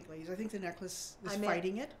 what do you think, ladies? I think the necklace is I'm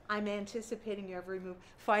fighting it. I'm anticipating your every move.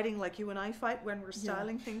 Fighting like you and I fight when we're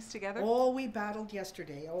styling things together. Oh, we battled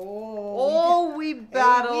yesterday. We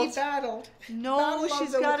battled. We battled. No, Battle of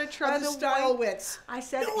she's the- got to try of the style white. wits. I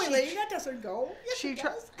said No, Elaine, that doesn't go. Yes, she it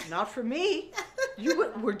tried. does. Not for me.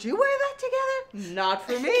 Would you wear that together? Not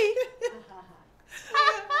for me.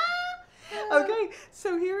 Okay,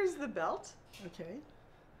 so here is the belt. Okay.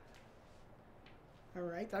 All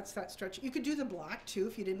right, that's that stretch. You could do the black too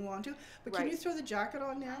if you didn't want to, but can Right. you throw the jacket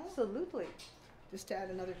on now? Absolutely. Just to add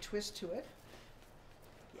another twist to it.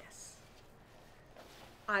 Yes.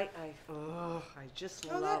 I just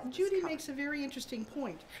Oh, love that this Judy color. makes a very interesting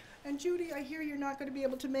point. And Judy, I hear you're not going to be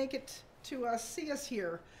able to make it to see us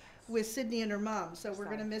here with Sydney and her mom, so we're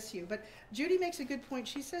going to miss you. But Judy makes a good point.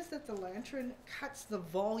 She says that the lantern cuts the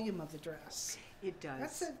volume of the dress. It does.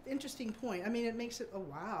 That's an interesting point. I mean, it makes it, oh,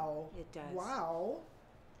 wow. It does. Wow.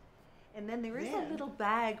 And then there is Man. a little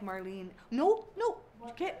bag, Marlene. No,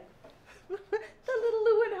 okay. The little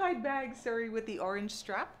Lou and Hyde bag, sorry, with the orange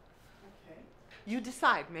strap. Okay. You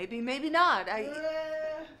decide. Maybe not. All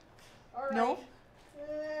right. No?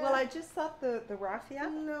 Well, I just thought the raffia.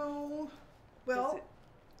 No. Well, it-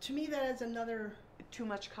 to me, that is another, Too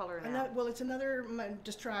much color now. well, it's another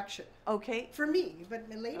distraction. Okay. For me, but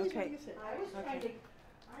ladies, what Okay. do you think? I was Okay. trying to get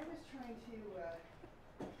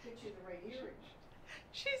you the right earring.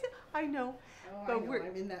 I know. Oh, But I know. we're-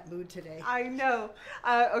 I'm in that mood today. I know.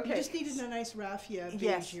 Okay. You just needed a nice raffia beige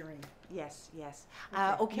Yes. earring. Yes.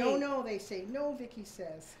 Okay. No, they say. No, Vicky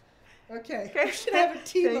says. Okay. Okay. We should have a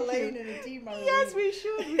team Thank Elaine you. and a team Marlene. Yes, we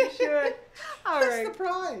should. All That's right. the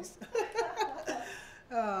prize.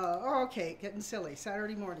 Okay, getting silly.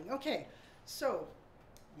 Saturday morning. Okay, so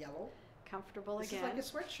yellow. Comfortable This again.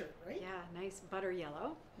 is like a sweatshirt, right? Yeah, nice butter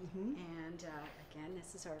yellow. Mm-hmm. And again,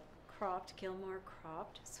 this is our cropped Gilmore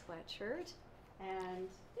cropped sweatshirt. And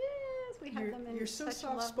yes, we have them in You're so such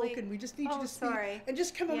soft-spoken. lovely. We just need you Oh, to speak sorry. and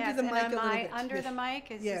just come over Yes, to the and mic am a little I bit. under the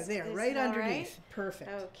mic? Is Yeah, this- there, is right that all underneath. right? Perfect.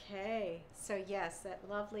 Okay, so yes, that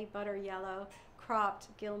lovely butter yellow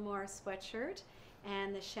cropped Gilmore sweatshirt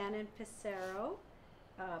and the Shannon Pissarro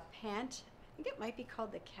pant. I think it might be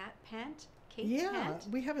called the cat pant. Kate Yeah, pant.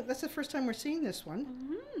 we haven't. That's the first time we're seeing this one.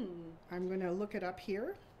 Mm-hmm. I'm going to look it up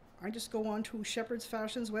here. I just go on to Shepherd's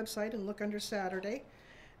Fashion's website and look under Saturday,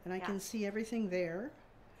 and I Yeah. can see everything there.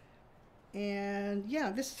 And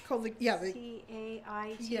yeah, this is called the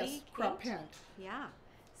CAIT. yes, crop Kate. pant. Yeah.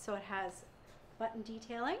 So it has button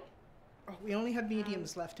detailing, Oh, we only have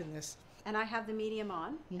mediums left in this. and I have the medium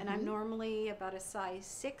on, and I'm Mhm. normally about a size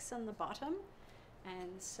 6 on the bottom,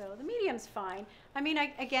 and so the medium's fine. I mean,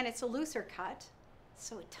 again, it's a looser cut,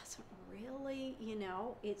 so it doesn't really,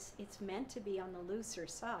 it's meant to be on the looser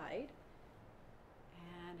side,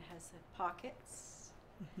 and has the pockets.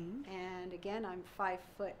 Hmm. And again, I'm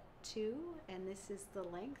 5'2", and this is the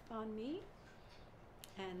length on me.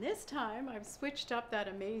 And this time, I've switched up that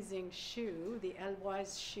amazing shoe, the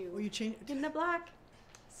Eloise shoe, Oh, you changed. in the black.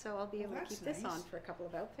 So I'll be able to that's keep this nice. on for a couple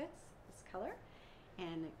of outfits, this color.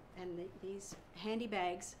 And these handy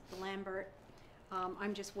bags, the Lambert,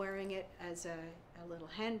 I'm just wearing it as a little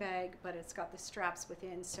handbag, but it's got the straps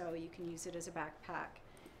within, so you can use it as a backpack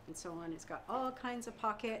and so on. It's got all kinds of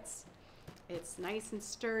pockets. It's nice and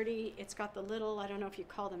sturdy. It's got the little, I don't know if you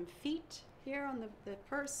call them feet here on the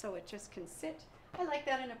purse, so it just can sit. I like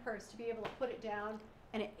that in a purse, to be able to put it down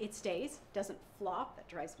and it stays, doesn't flop. That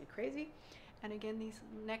drives me crazy. And again, these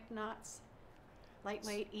neck knots,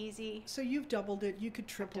 lightweight, easy. So you've doubled it. You could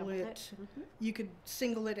triple Doubled it. Mhm. You could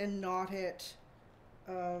single it and knot it.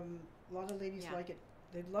 A lot of ladies Yeah. like it.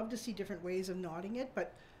 They'd love to see different ways of knotting it,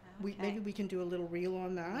 but maybe Okay. we can do a little reel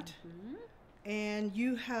on that. Mhm. And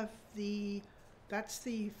you have that's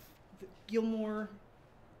the Gilmore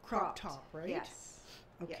crop Cropped. top, right? Yes.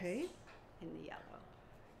 Okay. Yes. In the yellow.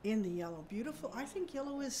 In the yellow. Beautiful. I think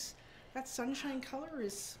yellow that sunshine color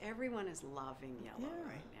is, Everyone is loving yellow Yeah.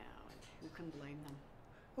 right now, and who can blame them?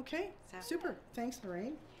 okay. So- Super. Thanks,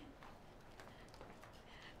 Lorraine.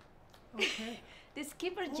 Okay. The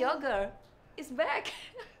skipper jogger is back.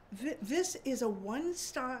 This is a one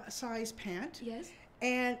size pant. Yes.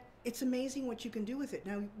 And it's amazing what you can do with it.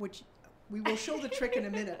 Now, we will show the trick in a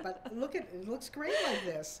minute, but look at it. It looks great like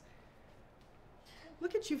this.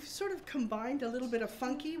 Look at you've sort of combined a little bit of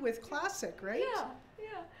funky with classic, right? Yeah,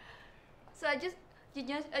 yeah. So I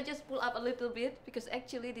just pull up a little bit because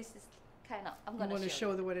actually this is kind of, I'm You gonna want to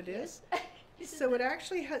show show what it is? So it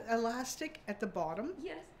actually has elastic at the bottom.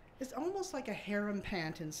 Yes. It's almost like a harem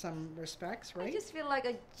pant in some respects, right? I just feel like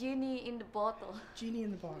a genie in the bottle. Genie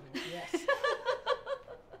in the bottle, yes.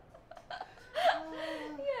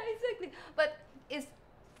 Yeah, exactly. But it's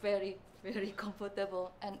very, very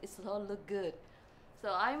comfortable and it's all look good.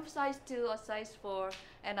 So I'm size 2 or size 4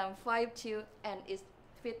 and I'm 5'2" and it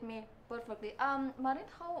fit me perfectly.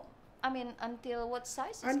 Marin, until what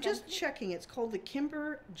size? I'm just checking. It's called the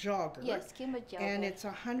Kimber Jogger. Yes, Kimber Jogger. And it's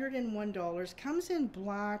 $101. Comes in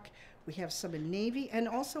black. We have some in navy and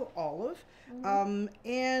also olive. Mm-hmm.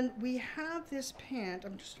 And we have this pant.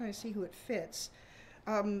 I'm just trying to see who it fits.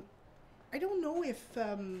 I don't know if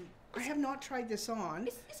I have not tried this on.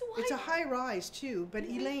 It's a high rise too. But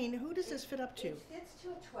Elaine, who does this fit up to? It fits to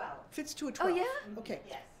a 12. Fits to a 12. Oh yeah. Okay.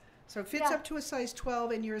 Yes. So it fits up to a size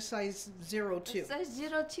 12 and you're a size 02. Size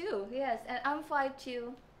 02, yes. And I'm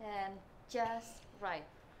 5'2" and just right.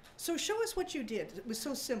 So show us what you did. It was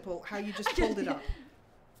so simple how you just pulled it up.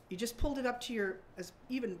 You just pulled it up to your,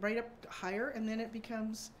 even right up higher, and then it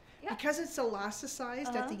becomes, because it's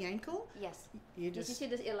elasticized at the ankle. Yes. You Did you just, see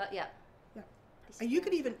this? Yeah. and you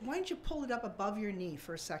could even, why don't you pull it up above your knee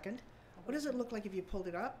for a second? What does it look like if you pulled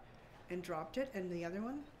it up and dropped it, and the other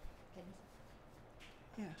one?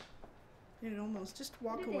 Yeah. It almost, just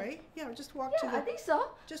walk away. Yeah, just walk to the, I think so.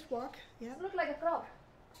 just walk, yeah. It looks like a crop.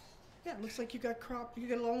 Yeah, it looks like you got you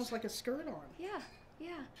got almost like a skirt on. Yeah.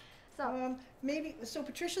 So Maybe, so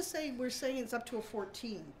Patricia's saying, we're saying it's up to a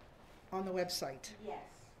 14 on the website. Yes.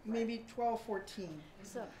 Maybe 12, 14.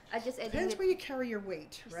 so I just added Depends with, where you carry your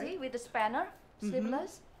weight, you right? see, with the spanner,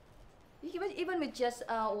 sleeveless. Even with just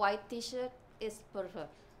a white t-shirt, it's perfect.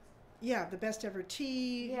 Yeah, the best ever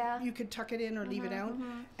tee. Yeah. You could tuck it in or leave it out.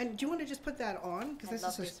 And do you want to just put that on? Because I this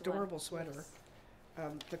love is a this one. adorable sweater. Yes.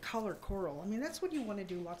 The color coral. I mean, that's what you want to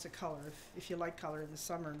do, lots of color, if you like color in the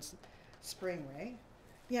summer and spring, right?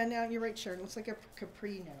 Yeah, now you're right, Sharon. It looks like a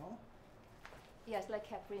capri now. Yes, like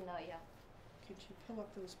Caprino, yeah. Could you pull up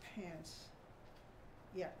those pants?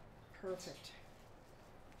 Yeah, perfect.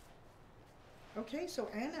 Okay, so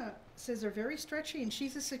Anna says they're very stretchy, and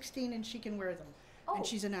she's a 16 and she can wear them. Oh. And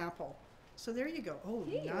she's an apple. So there you go. Oh,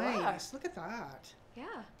 Here you nice. Look at that. Yeah.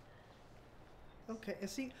 Okay, and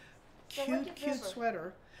see, So what you cute prefer?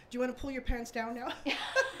 sweater. Do you want to pull your pants down now?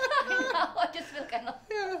 I just feel kind of.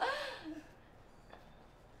 Yeah.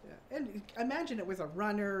 Yeah. And imagine it with a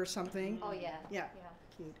runner or something. Oh yeah. Yeah.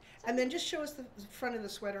 Cute. And then just show us the front of the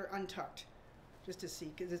sweater untucked, just to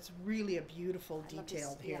see, because it's really a beautiful I love this,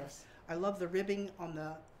 detail here. yes. I love the ribbing on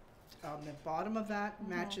the bottom of that,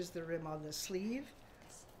 matches the rim on the sleeve.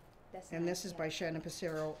 That's And nice, this is yeah. by Shannon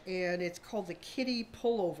Passero, and it's called the Kitty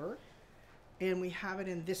Pullover. And we have it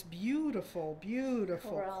in this beautiful,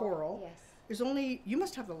 beautiful coral. Yes. There's only, you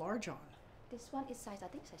must have the large on, This one is size, I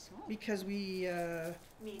think size small. because we,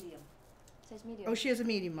 Medium. Size medium. oh, she has a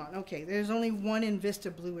medium on. Okay, there's only one in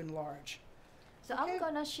Vista Blue and large. So okay. I'm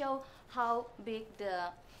gonna show how big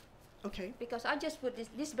Okay. because I just put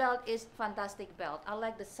this belt is fantastic belt. I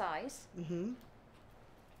like the size Mm-hmm.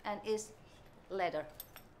 and it's leather.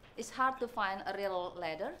 It's hard to find a real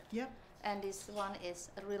leather. Yep. And this one is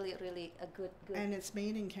really, really a good. And it's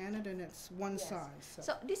made in Canada, and it's one Yes. size.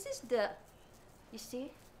 So this is you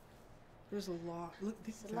see, there's a lot. Look,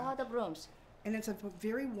 it's at a that. lot of rooms. And it's a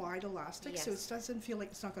very wide elastic, so it Yes. doesn't feel like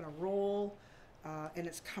it's not going to roll, and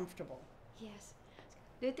it's comfortable. Yes.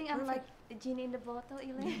 Do you think I'm like a genie in the bottle,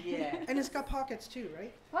 Elaine? Yeah. And it's got pockets too,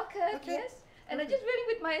 right? Pocket, Okay. yes. And I'm just wearing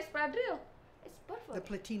with my espadrille. It's perfect. The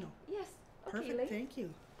Platino. Yes. Okay, Perfect. Elaine. Thank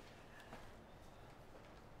you.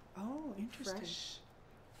 Oh, interesting.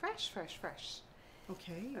 Fresh.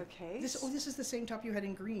 Okay. Okay. This is the same top you had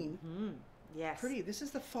in green. Yes. Pretty. This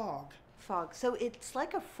is the fog. Fog. So it's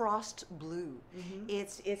like a frost blue. Mm-hmm.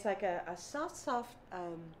 It's like a soft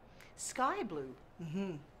sky blue.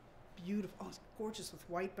 Mm-hmm. Beautiful. Oh, it's gorgeous with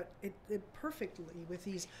white, but it perfectly with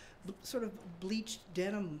these sort of bleached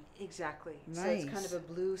denim. Exactly. Nice. So it's kind of a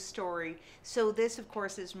blue story. So this, of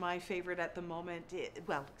course, is my favorite at the moment.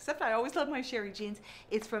 Well, except I always love my Sherry jeans.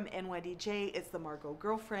 It's from NYDJ. It's the Margot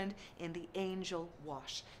Girlfriend in the Angel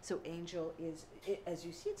wash. So Angel is, as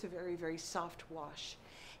you see, it's a very, very soft wash.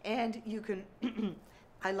 And you can,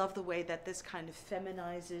 I love the way that this kind of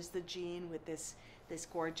feminizes the jean with this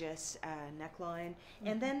gorgeous neckline.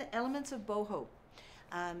 And then elements of boho.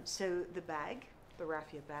 So the bag, the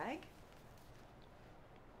raffia bag.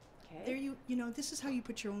 Okay. There you know, this is how you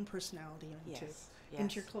put your own personality into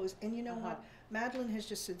Yes. your clothes. And you know what? Madeline has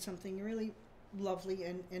just said something really lovely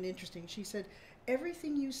and interesting. She said,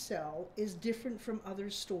 everything you sell is different from other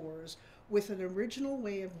stores with an original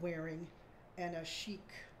way of wearing and a chic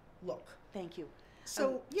look. Thank you.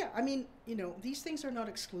 So yeah, I mean, you know, these things are not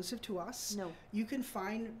exclusive to us. No. You can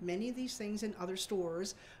find many of these things in other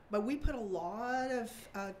stores, but we put a lot of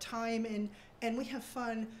time in, and we have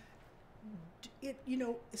fun.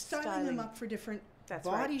 Styling them up for different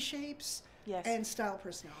body shapes and style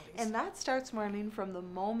personalities. And that starts, Marlene, from the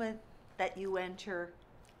moment that you enter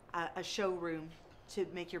a showroom to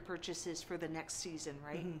make your purchases for the next season,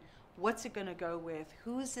 right? Mm-hmm. What's it going to go with?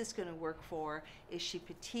 Who is this going to work for? Is she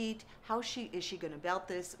petite? Is she going to belt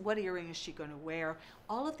this? What earring is she going to wear?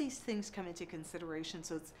 All of these things come into consideration,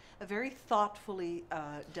 so it's a very thoughtfully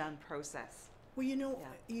done process. Well,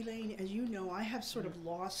 Elaine, as you know, I have sort of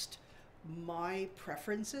lost my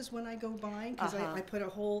preferences when I go buying, because I put a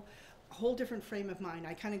whole different frame of mind.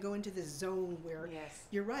 I kind of go into this zone where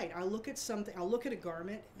you're right. I'll look at something, I'll look at a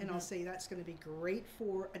garment, and I'll say that's going to be great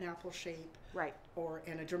for an apple shape, right?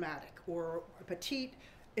 And a dramatic or a petite.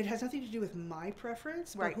 It has nothing to do with my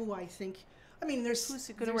preference, but who I think. I mean, there's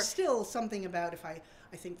still something about if I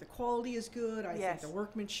think the quality is good, I think the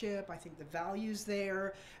workmanship, I think the value's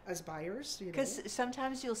there as buyers. Because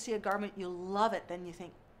sometimes you'll see a garment, you'll love it, then you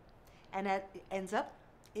think, and it ends up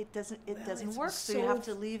it doesn't work, so you have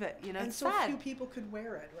to leave it. And it's so sad. few people could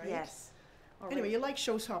wear it, right? Yes. Anyway, you like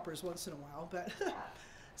showstoppers once in a while, but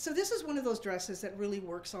so this is one of those dresses that really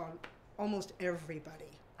works on almost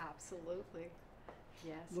everybody. Absolutely.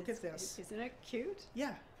 Yes. Look at this. Isn't it cute?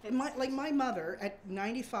 Yeah. My mother at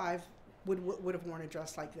 95 would have worn a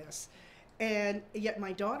dress like this, and yet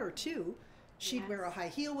my daughter too. She'd wear a high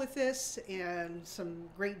heel with this and some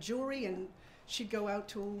great jewelry, and she'd go out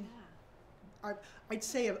to. I'd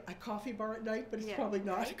say a coffee bar at night, but it's probably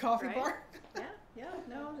not a coffee bar.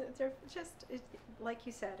 No, they're just, like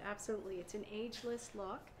you said, absolutely. It's an ageless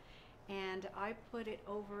look, and I put it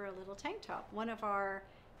over a little tank top, one of our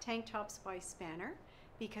tank tops by Spanner,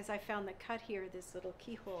 because I found the cut here, this little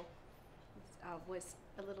keyhole, was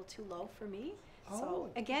a little too low for me.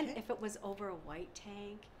 So again, if it was over a white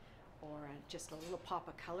tank or just a little pop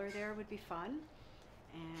of color there would be fun.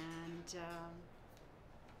 And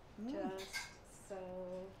just so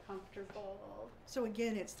comfortable. So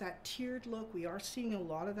again, it's that tiered look. We are seeing a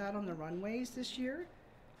lot of that on the runways this year.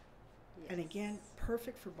 Yes. And again,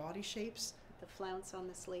 perfect for body shapes. The flounce on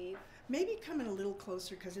the sleeve. Maybe come in a little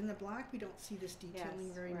closer, because in the black we don't see this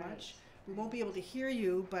detailing very much. We won't be able to hear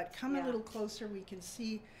you, but come a little closer, we can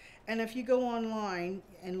see. And if you go online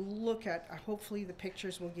and look at, hopefully the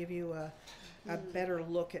pictures will give you a better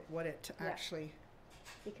look at what it actually...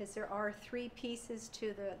 Because there are 3 pieces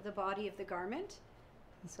to the body of the garment.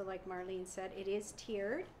 So like Marlene said, it is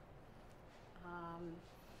tiered.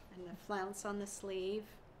 And the flounce on the sleeve,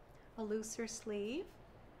 a looser sleeve.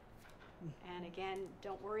 And again,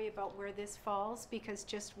 don't worry about where this falls, because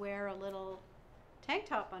just wear a little tank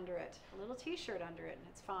top under it, a little t-shirt under it, and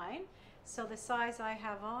it's fine. So the size I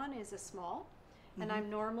have on is a small. And I'm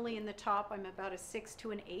normally in the top, I'm about a 6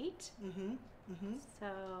 to an 8.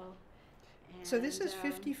 So this is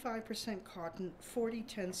 55% cotton, 40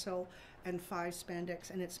 tencel, and 5 spandex,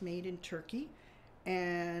 and it's made in Turkey.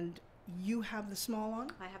 And you have the small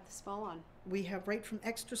on? I have the small on. We have right from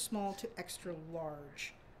extra small to extra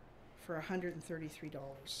large for $133.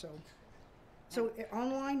 So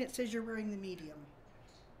online it says you're wearing the medium.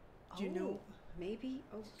 Do you know? Maybe.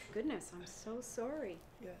 Oh goodness, I'm so sorry.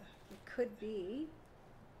 Yeah. It could be.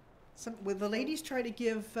 Will the ladies try to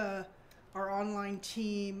give our online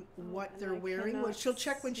team what they're wearing? Well, she'll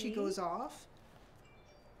check when she goes off.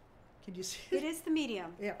 Can you see it? It is the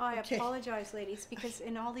medium. Yeah. I apologize, ladies, because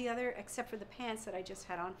in all the other, except for the pants that I just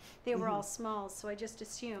had on, they were all smalls, so I just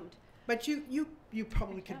assumed. But you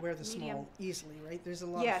probably could wear the small easily, right? There's a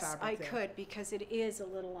lot of fabric there. Yes, I could, because it is a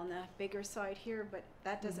little on the bigger side here, but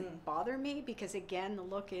that doesn't bother me, because again, the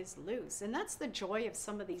look is loose. And that's the joy of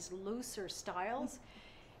some of these looser styles,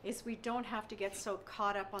 is we don't have to get so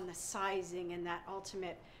caught up on the sizing and that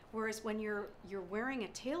ultimate. Whereas when you're wearing a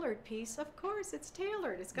tailored piece, of course it's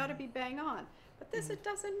tailored. It's got to be bang on. But this, it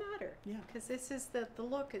doesn't matter. Yeah. Because this is the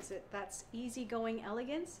look. That's easygoing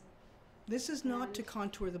elegance. This is not to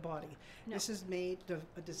contour the body. No. This is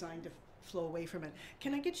designed to flow away from it.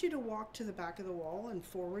 Can I get you to walk to the back of the wall and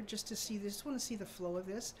forward just to see this? Just want to see the flow of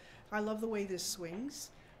this. I love the way this swings.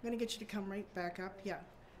 I'm going to get you to come right back up. Yeah.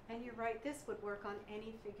 And you're right, this would work on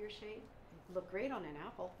any figure shape. Look great on an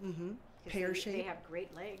apple. Pear shape. They have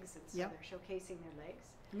great legs, and so they're showcasing their legs.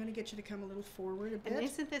 I'm going to get you to come a little forward a bit. And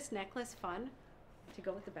isn't this necklace fun to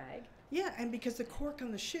go with the bag? Yeah, and because the cork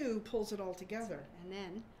on the shoe pulls it all together. And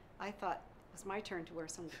then I thought it was my turn to wear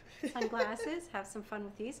some sunglasses, have some fun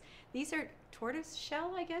with these. These are tortoise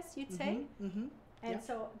shell, I guess you'd say. And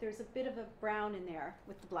so there's a bit of a brown in there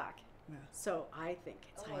with the black. Yeah. So I think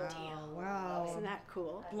it's Oh, ideal. Wow. Isn't that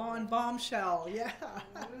cool? Blonde bombshell, yeah.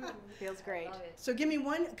 Feels great. Love it. So give me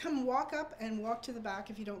one, come walk up and walk to the back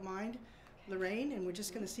if you don't mind, Lorraine, and we're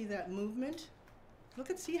just gonna see that movement. Look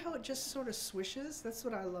and see how it just sort of swishes. That's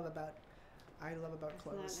what I love about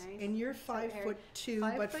clothes. that nice? And you're So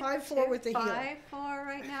 5'2", but 5'4" 5'2", with the heel. 5'4"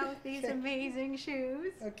 right now with these Okay. amazing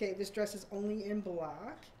shoes. Okay, this dress is only in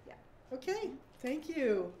black. Yeah. Okay, thank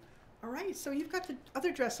you. All right, so you've got the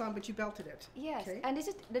other dress on, but you belted it. Yes, Okay. and this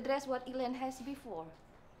is the dress what Elaine has before.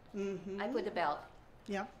 Mm-hmm. I put the belt.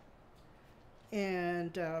 Yeah.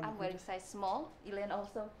 And I'm wearing size small. Elaine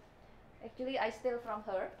also. Actually, I steal from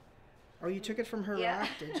her. oh, you took it from her Yeah. rack,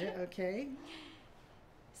 did you? Okay.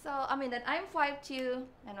 So I mean that I'm 5'2"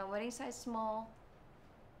 and I'm wearing size small.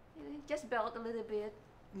 Just belt a little bit.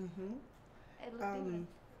 Mm-hmm. A little different.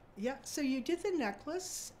 Yeah. So you did the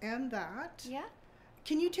necklace and that. Yeah,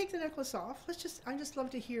 Can you take the necklace off? I just love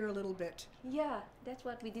to hear a little bit. yeah. That's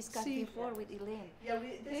what we discussed See. before with Elaine. Yeah,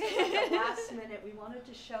 this is like the last minute. We wanted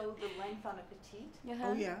to show the length on a petite. Uh-huh.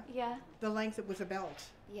 Oh, yeah. Yeah. The length with a belt.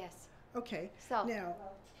 Yes. Okay. So Now,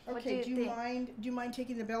 what okay. do you think? Do you mind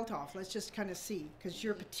taking the belt off? Let's just kind of see, because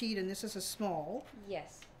you're petite and this is a small.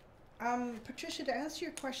 yes. Patricia, to answer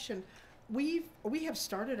your question, we have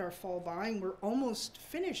started our fall buying. We're almost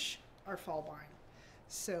finished our fall buying.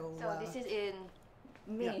 So. So this is in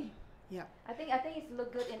me. yeah. Yeah. I think it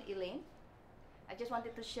look good in Elaine. I just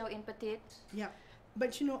wanted to show in petite. Yeah,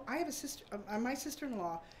 but you know, I have a sister. My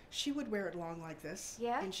sister-in-law. She would wear it long like this.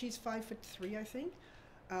 Yeah. And she's 5'3", I think.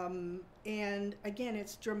 And again,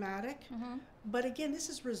 it's dramatic. Mm-hmm. But again, this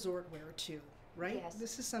is resort wear too, right? Yes.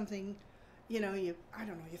 This is something, you know, you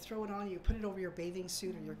throw it on, you put it over your bathing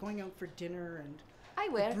suit, or you're going out for dinner and I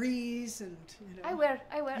the wear. breeze and you know. I wear.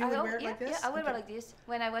 You would wear it yeah, like this? Yeah, I wear Okay. like this.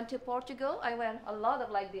 When I went to Portugal, I wear a lot of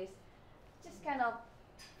like this. Just kind of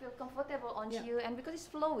feel comfortable on Yeah. you, and because it's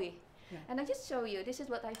flowy. Yeah. And I just show you. This is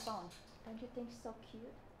what I found. Don't you think so cute?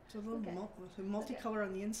 It's a little Okay. multicolor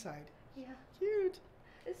on the inside. Yeah, Cute.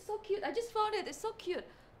 it's so cute. I just found it. It's so cute.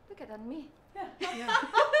 Look at that me. Yeah.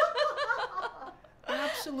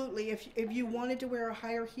 Absolutely. If you wanted to wear a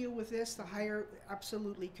higher heel with this,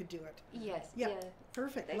 absolutely could do it. Yes. Yeah. Yeah.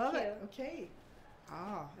 Perfect. Thank Love you. it. Okay.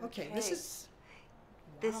 Okay. This Okay. is.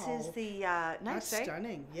 This is wow. the That's nice, right?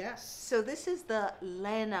 stunning. Yes. So this is the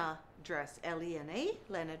Lena dress, L-E-N-A,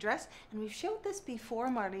 Lena dress, and we've showed this before,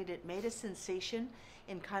 Marlene. It made a sensation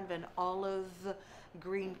in kind of an olive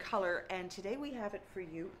green color, and today we have it for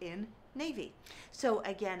you in navy. So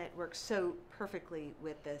again, it works so perfectly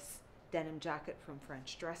with this denim jacket from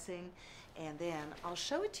French Dressing, and then I'll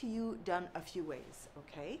show it to you done a few ways,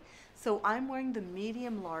 okay? So I'm wearing the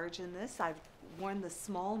medium large in this. I've worn the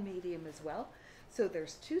small medium as well. So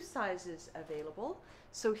there's two sizes available.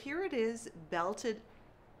 So here it is, belted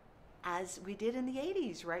as we did in the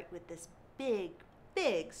 80s, right? With this big,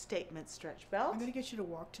 big statement stretch belt. I'm going to get you to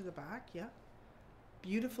walk to the back. Yeah.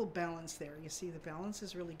 Beautiful balance there. You see the balance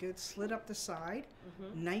is really good. Slit up the side.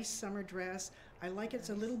 Mm-hmm. Nice summer dress. I like it. It's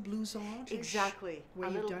a little blouson. Exactly. Where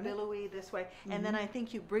a you've little done it. billowy this way. And then I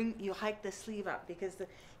think you hike the sleeve up because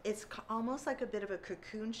it's almost like a bit of a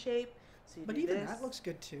cocoon shape. So you But do even this. that looks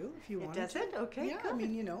good too, if you It wanted does to. it? Okay, Yeah, I good.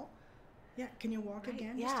 mean, you know. Yeah, can you walk Right,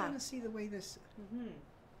 again? yeah. Just trying to see the way this. Mm-hmm.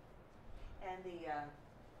 And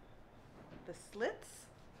the slits.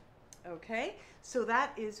 Okay, so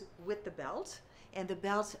that is with the belt. And the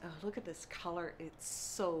belt, oh, look at this color. It's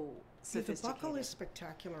so See, the sophisticated. buckle is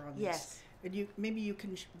spectacular on this. Yes. And maybe you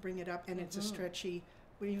can bring it up, and it's a stretchy.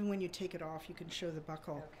 But even when you take it off, you can show the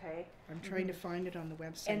buckle. Okay. I'm trying to find it on the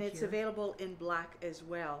website And it's here. available in black as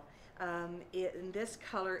well. And this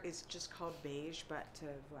color is just called beige, but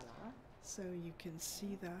voila. So you can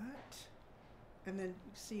see that. And then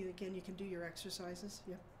see again, you can do your exercises.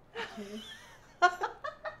 Yep. Okay.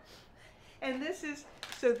 And this is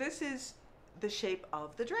the shape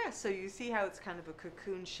of the dress. So you see how it's kind of a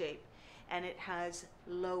cocoon shape, and it has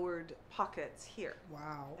lowered pockets here.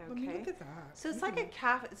 Wow. I mean, Okay. look at that. So it's like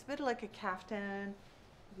it's a bit like a caftan.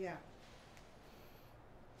 Yeah.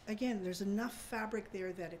 Again, there's enough fabric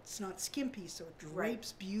there that it's not skimpy, so it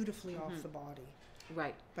drapes beautifully off the body.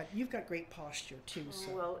 Right. But you've got great posture too.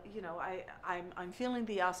 So. Well, you know, I'm feeling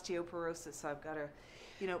the osteoporosis, so I've got to,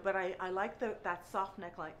 you know, but I like that soft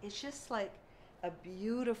neckline. It's just like a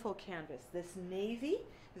beautiful canvas. This navy,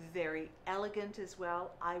 very elegant as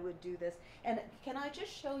well. I would do this. And can I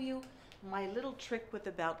just show you my little trick with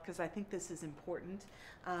the belt, because I think this is important.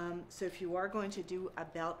 So if you are going to do a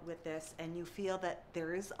belt with this and you feel that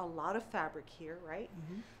there is a lot of fabric here, right?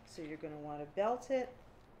 So you're going to want to belt it.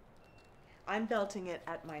 I'm belting it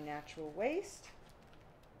at my natural waist.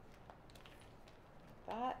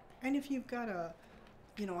 That. And if you've got a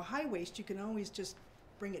high waist, you can always just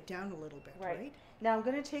bring it down a little bit, right? Now I'm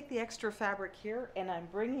going to take the extra fabric here and I'm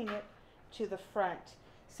bringing it to the front.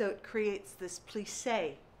 So it creates this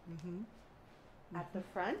plissé at the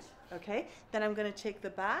front, okay? Then I'm going to take the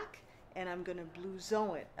back and I'm going to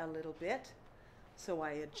blouson it a little bit. So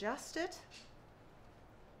I adjust it.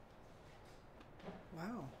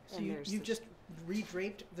 Wow. So you just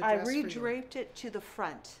redraped the dress. I redraped it to the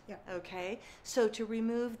front. Yeah. Okay. So to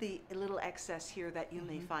remove the little excess here that you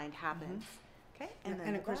may find happens. Okay. And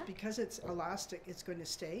then of course, because it's elastic, it's going to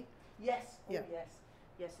stay. Yes. Oh, yeah. Yes.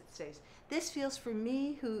 Yes, it stays. This feels for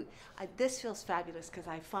me this feels fabulous because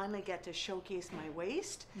I finally get to showcase my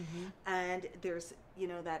waist, and there's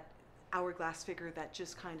that hourglass figure that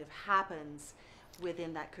just kind of happens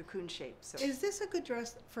within that cocoon shape. So is this a good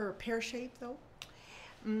dress for a pear shape though?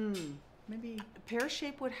 Maybe pear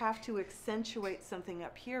shape would have to accentuate something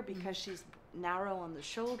up here because she's narrow on the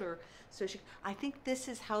shoulder. So I think this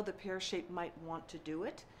is how the pear shape might want to do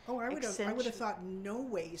it. Oh, I would have thought no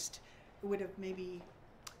waist would have maybe.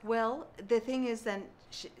 Well, the thing is, then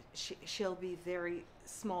she'll be very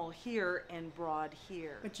small here and broad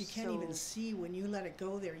here. But you can't even see when you let it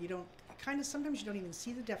go there. You don't. Sometimes you don't even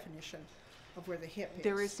see the definition of where the hip is.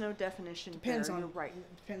 There is no definition. Depends there. on. You're right.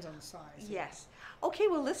 Depends on the size. Yes. Okay.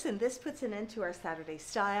 Well, listen. This puts an end to our Saturday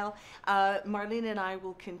style. Marlene and I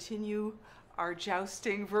will continue our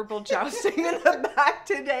verbal jousting in the back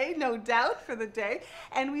today, no doubt, for the day.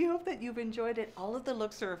 And we hope that you've enjoyed it. All of the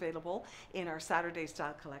looks are available in our Saturday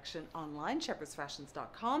Style collection online,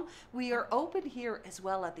 shepherdsfashions.com. We are open here as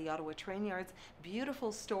well at the Ottawa Train Yards.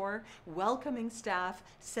 Beautiful store, welcoming staff,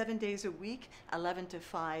 7 days a week, 11 to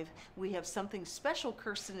 5. We have something special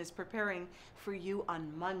Kirsten is preparing for you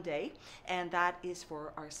on Monday, and that is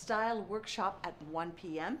for our style workshop at 1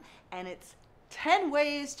 p.m. And it's 10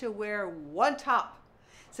 ways to wear one top.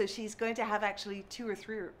 So she's going to have actually 2 or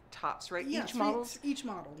 3 tops, right? Yeah, each model.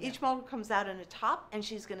 Yeah. Each model comes out in a top, and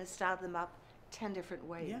she's going to style them up 10 different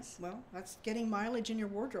ways. Yes, well, that's getting mileage in your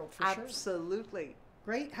wardrobe for sure. Absolutely.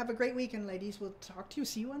 Great. Have a great weekend, ladies. We'll talk to you.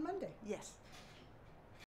 See you on Monday. Yes.